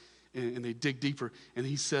here and they dig deeper. And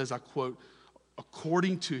he says, I quote,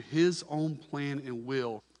 according to his own plan and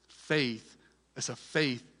will, faith is a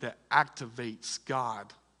faith that activates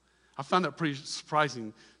God. I found that pretty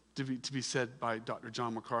surprising to be said by Dr.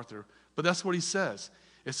 John MacArthur. But that's what he says.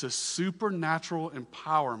 It's a supernatural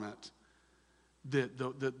empowerment that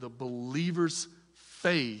the believer's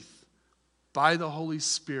faith by the Holy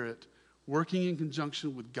Spirit, working in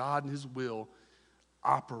conjunction with God and his will,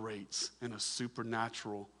 operates in a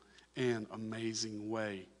supernatural and amazing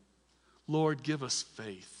way. Lord, give us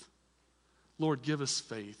faith. Lord, give us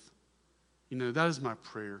faith. You know, that is my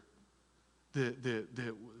prayer. That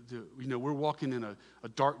you know, we're walking in a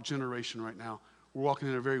dark generation right now. We're walking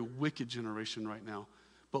in a very wicked generation right now.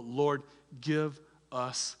 But Lord, give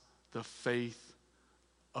us the faith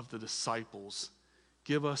of the disciples.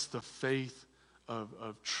 Give us the faith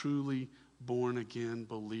of truly born-again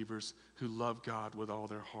believers who love God with all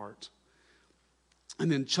their heart.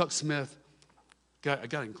 And then Chuck Smith, I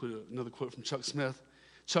got to include another quote from Chuck Smith.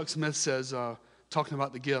 Chuck Smith says, talking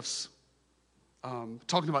about the gifts,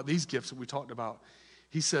 talking about these gifts that we talked about,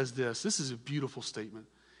 he says this. This is a beautiful statement.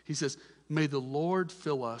 He says, may the Lord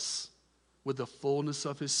fill us with the fullness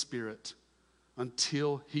of his Spirit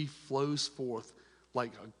until he flows forth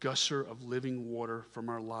like a gusher of living water from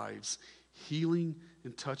our lives, healing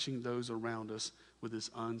and touching those around us with his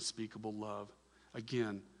unspeakable love.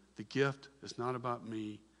 Again, the gift is not about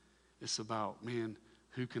me. It's about, man,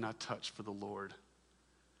 who can I touch for the Lord?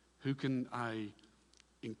 Who can I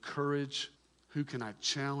encourage? Who can I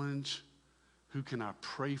challenge? Who can I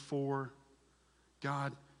pray for?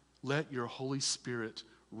 God, let your Holy Spirit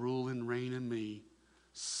rule and reign in me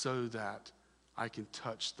so that I can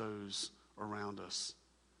touch those around us.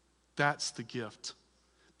 That's the gift.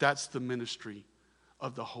 That's the ministry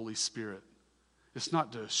of the Holy Spirit. It's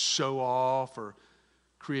not to show off or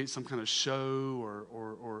create some kind of show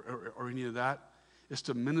or any of that. It's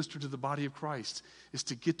to minister to the body of Christ. It's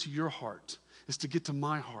to get to your heart. It's to get to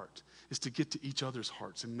my heart. It's to get to each other's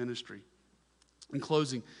hearts in ministry. In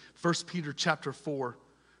closing, 1 Peter chapter 4,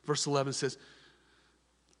 verse 11 says,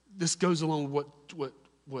 this goes along with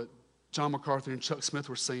what John MacArthur and Chuck Smith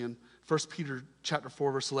were saying. 1 Peter chapter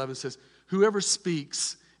 4, verse 11 says, whoever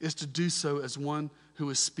speaks is to do so as one who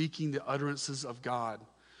is speaking the utterances of God.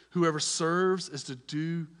 Whoever serves is to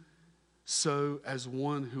do so as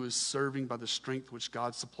one who is serving by the strength which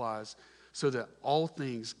God supplies, so that all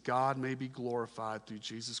things God may be glorified through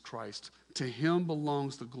Jesus Christ. To him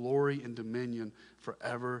belongs the glory and dominion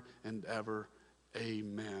forever and ever.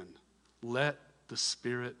 Amen. Let the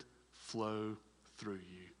Spirit flow through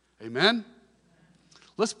you. Amen?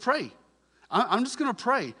 Let's pray. I'm just going to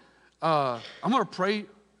pray. I'm going to pray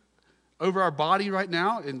over our body right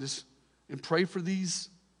now and pray for these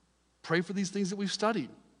things that we've studied.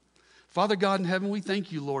 Father God in heaven, we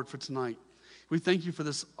thank you, Lord, for tonight. We thank you for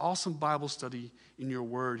this awesome Bible study in your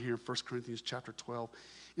word here in 1 Corinthians chapter 12.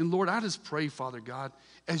 And Lord, I just pray, Father God,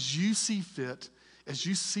 as you see fit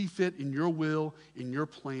in your will, in your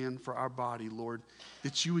plan for our body, Lord,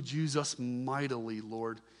 that you would use us mightily,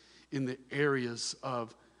 Lord, in the areas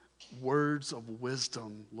of words of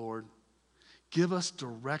wisdom, Lord. Give us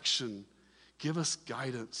direction. Give us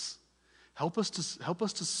guidance. Help us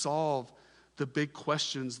to solve the big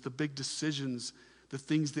questions, the big decisions, the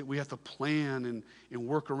things that we have to plan and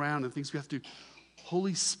work around and things we have to do.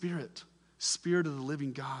 Holy Spirit, Spirit of the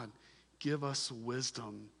living God, give us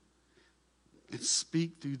wisdom. and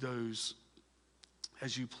speak through those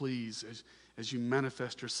as you please, as you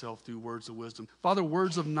manifest yourself through words of wisdom. Father,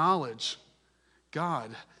 words of knowledge.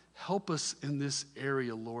 God, help us in this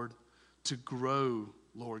area, Lord, to grow,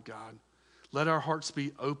 Lord God. Let our hearts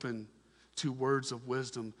be open to words of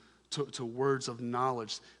wisdom, to words of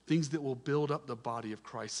knowledge, things that will build up the body of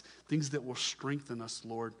Christ, things that will strengthen us,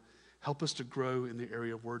 Lord. Help us to grow in the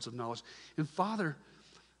area of words of knowledge. And Father,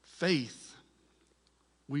 faith.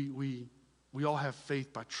 We all have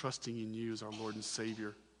faith by trusting in you as our Lord and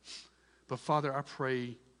Savior. But Father, I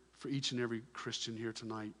pray for each and every Christian here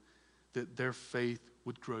tonight that their faith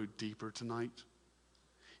would grow deeper tonight.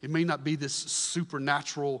 It may not be this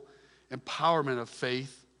supernatural empowerment of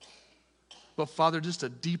faith, but Father, just a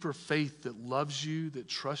deeper faith that loves you, that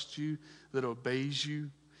trusts you, that obeys you.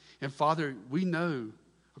 And Father, we know,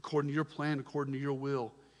 according to your plan, according to your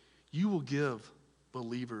will, you will give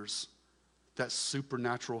believers that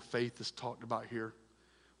supernatural faith that's talked about here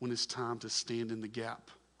when it's time to stand in the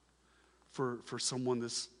gap for someone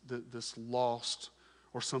that's lost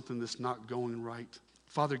or something that's not going right.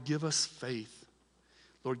 Father, give us faith.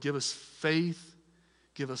 Lord, give us faith,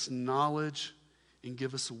 give us knowledge, and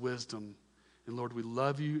give us wisdom. And Lord, we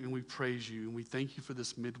love you and we praise you, and we thank you for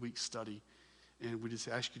this midweek study. And we just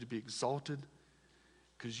ask you to be exalted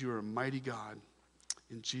because you are a mighty God.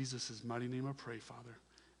 In Jesus' mighty name I pray, Father.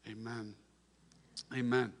 Amen.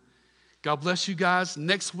 Amen. God bless you guys.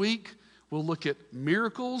 Next week, we'll look at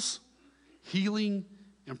miracles, healing,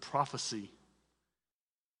 and prophecy.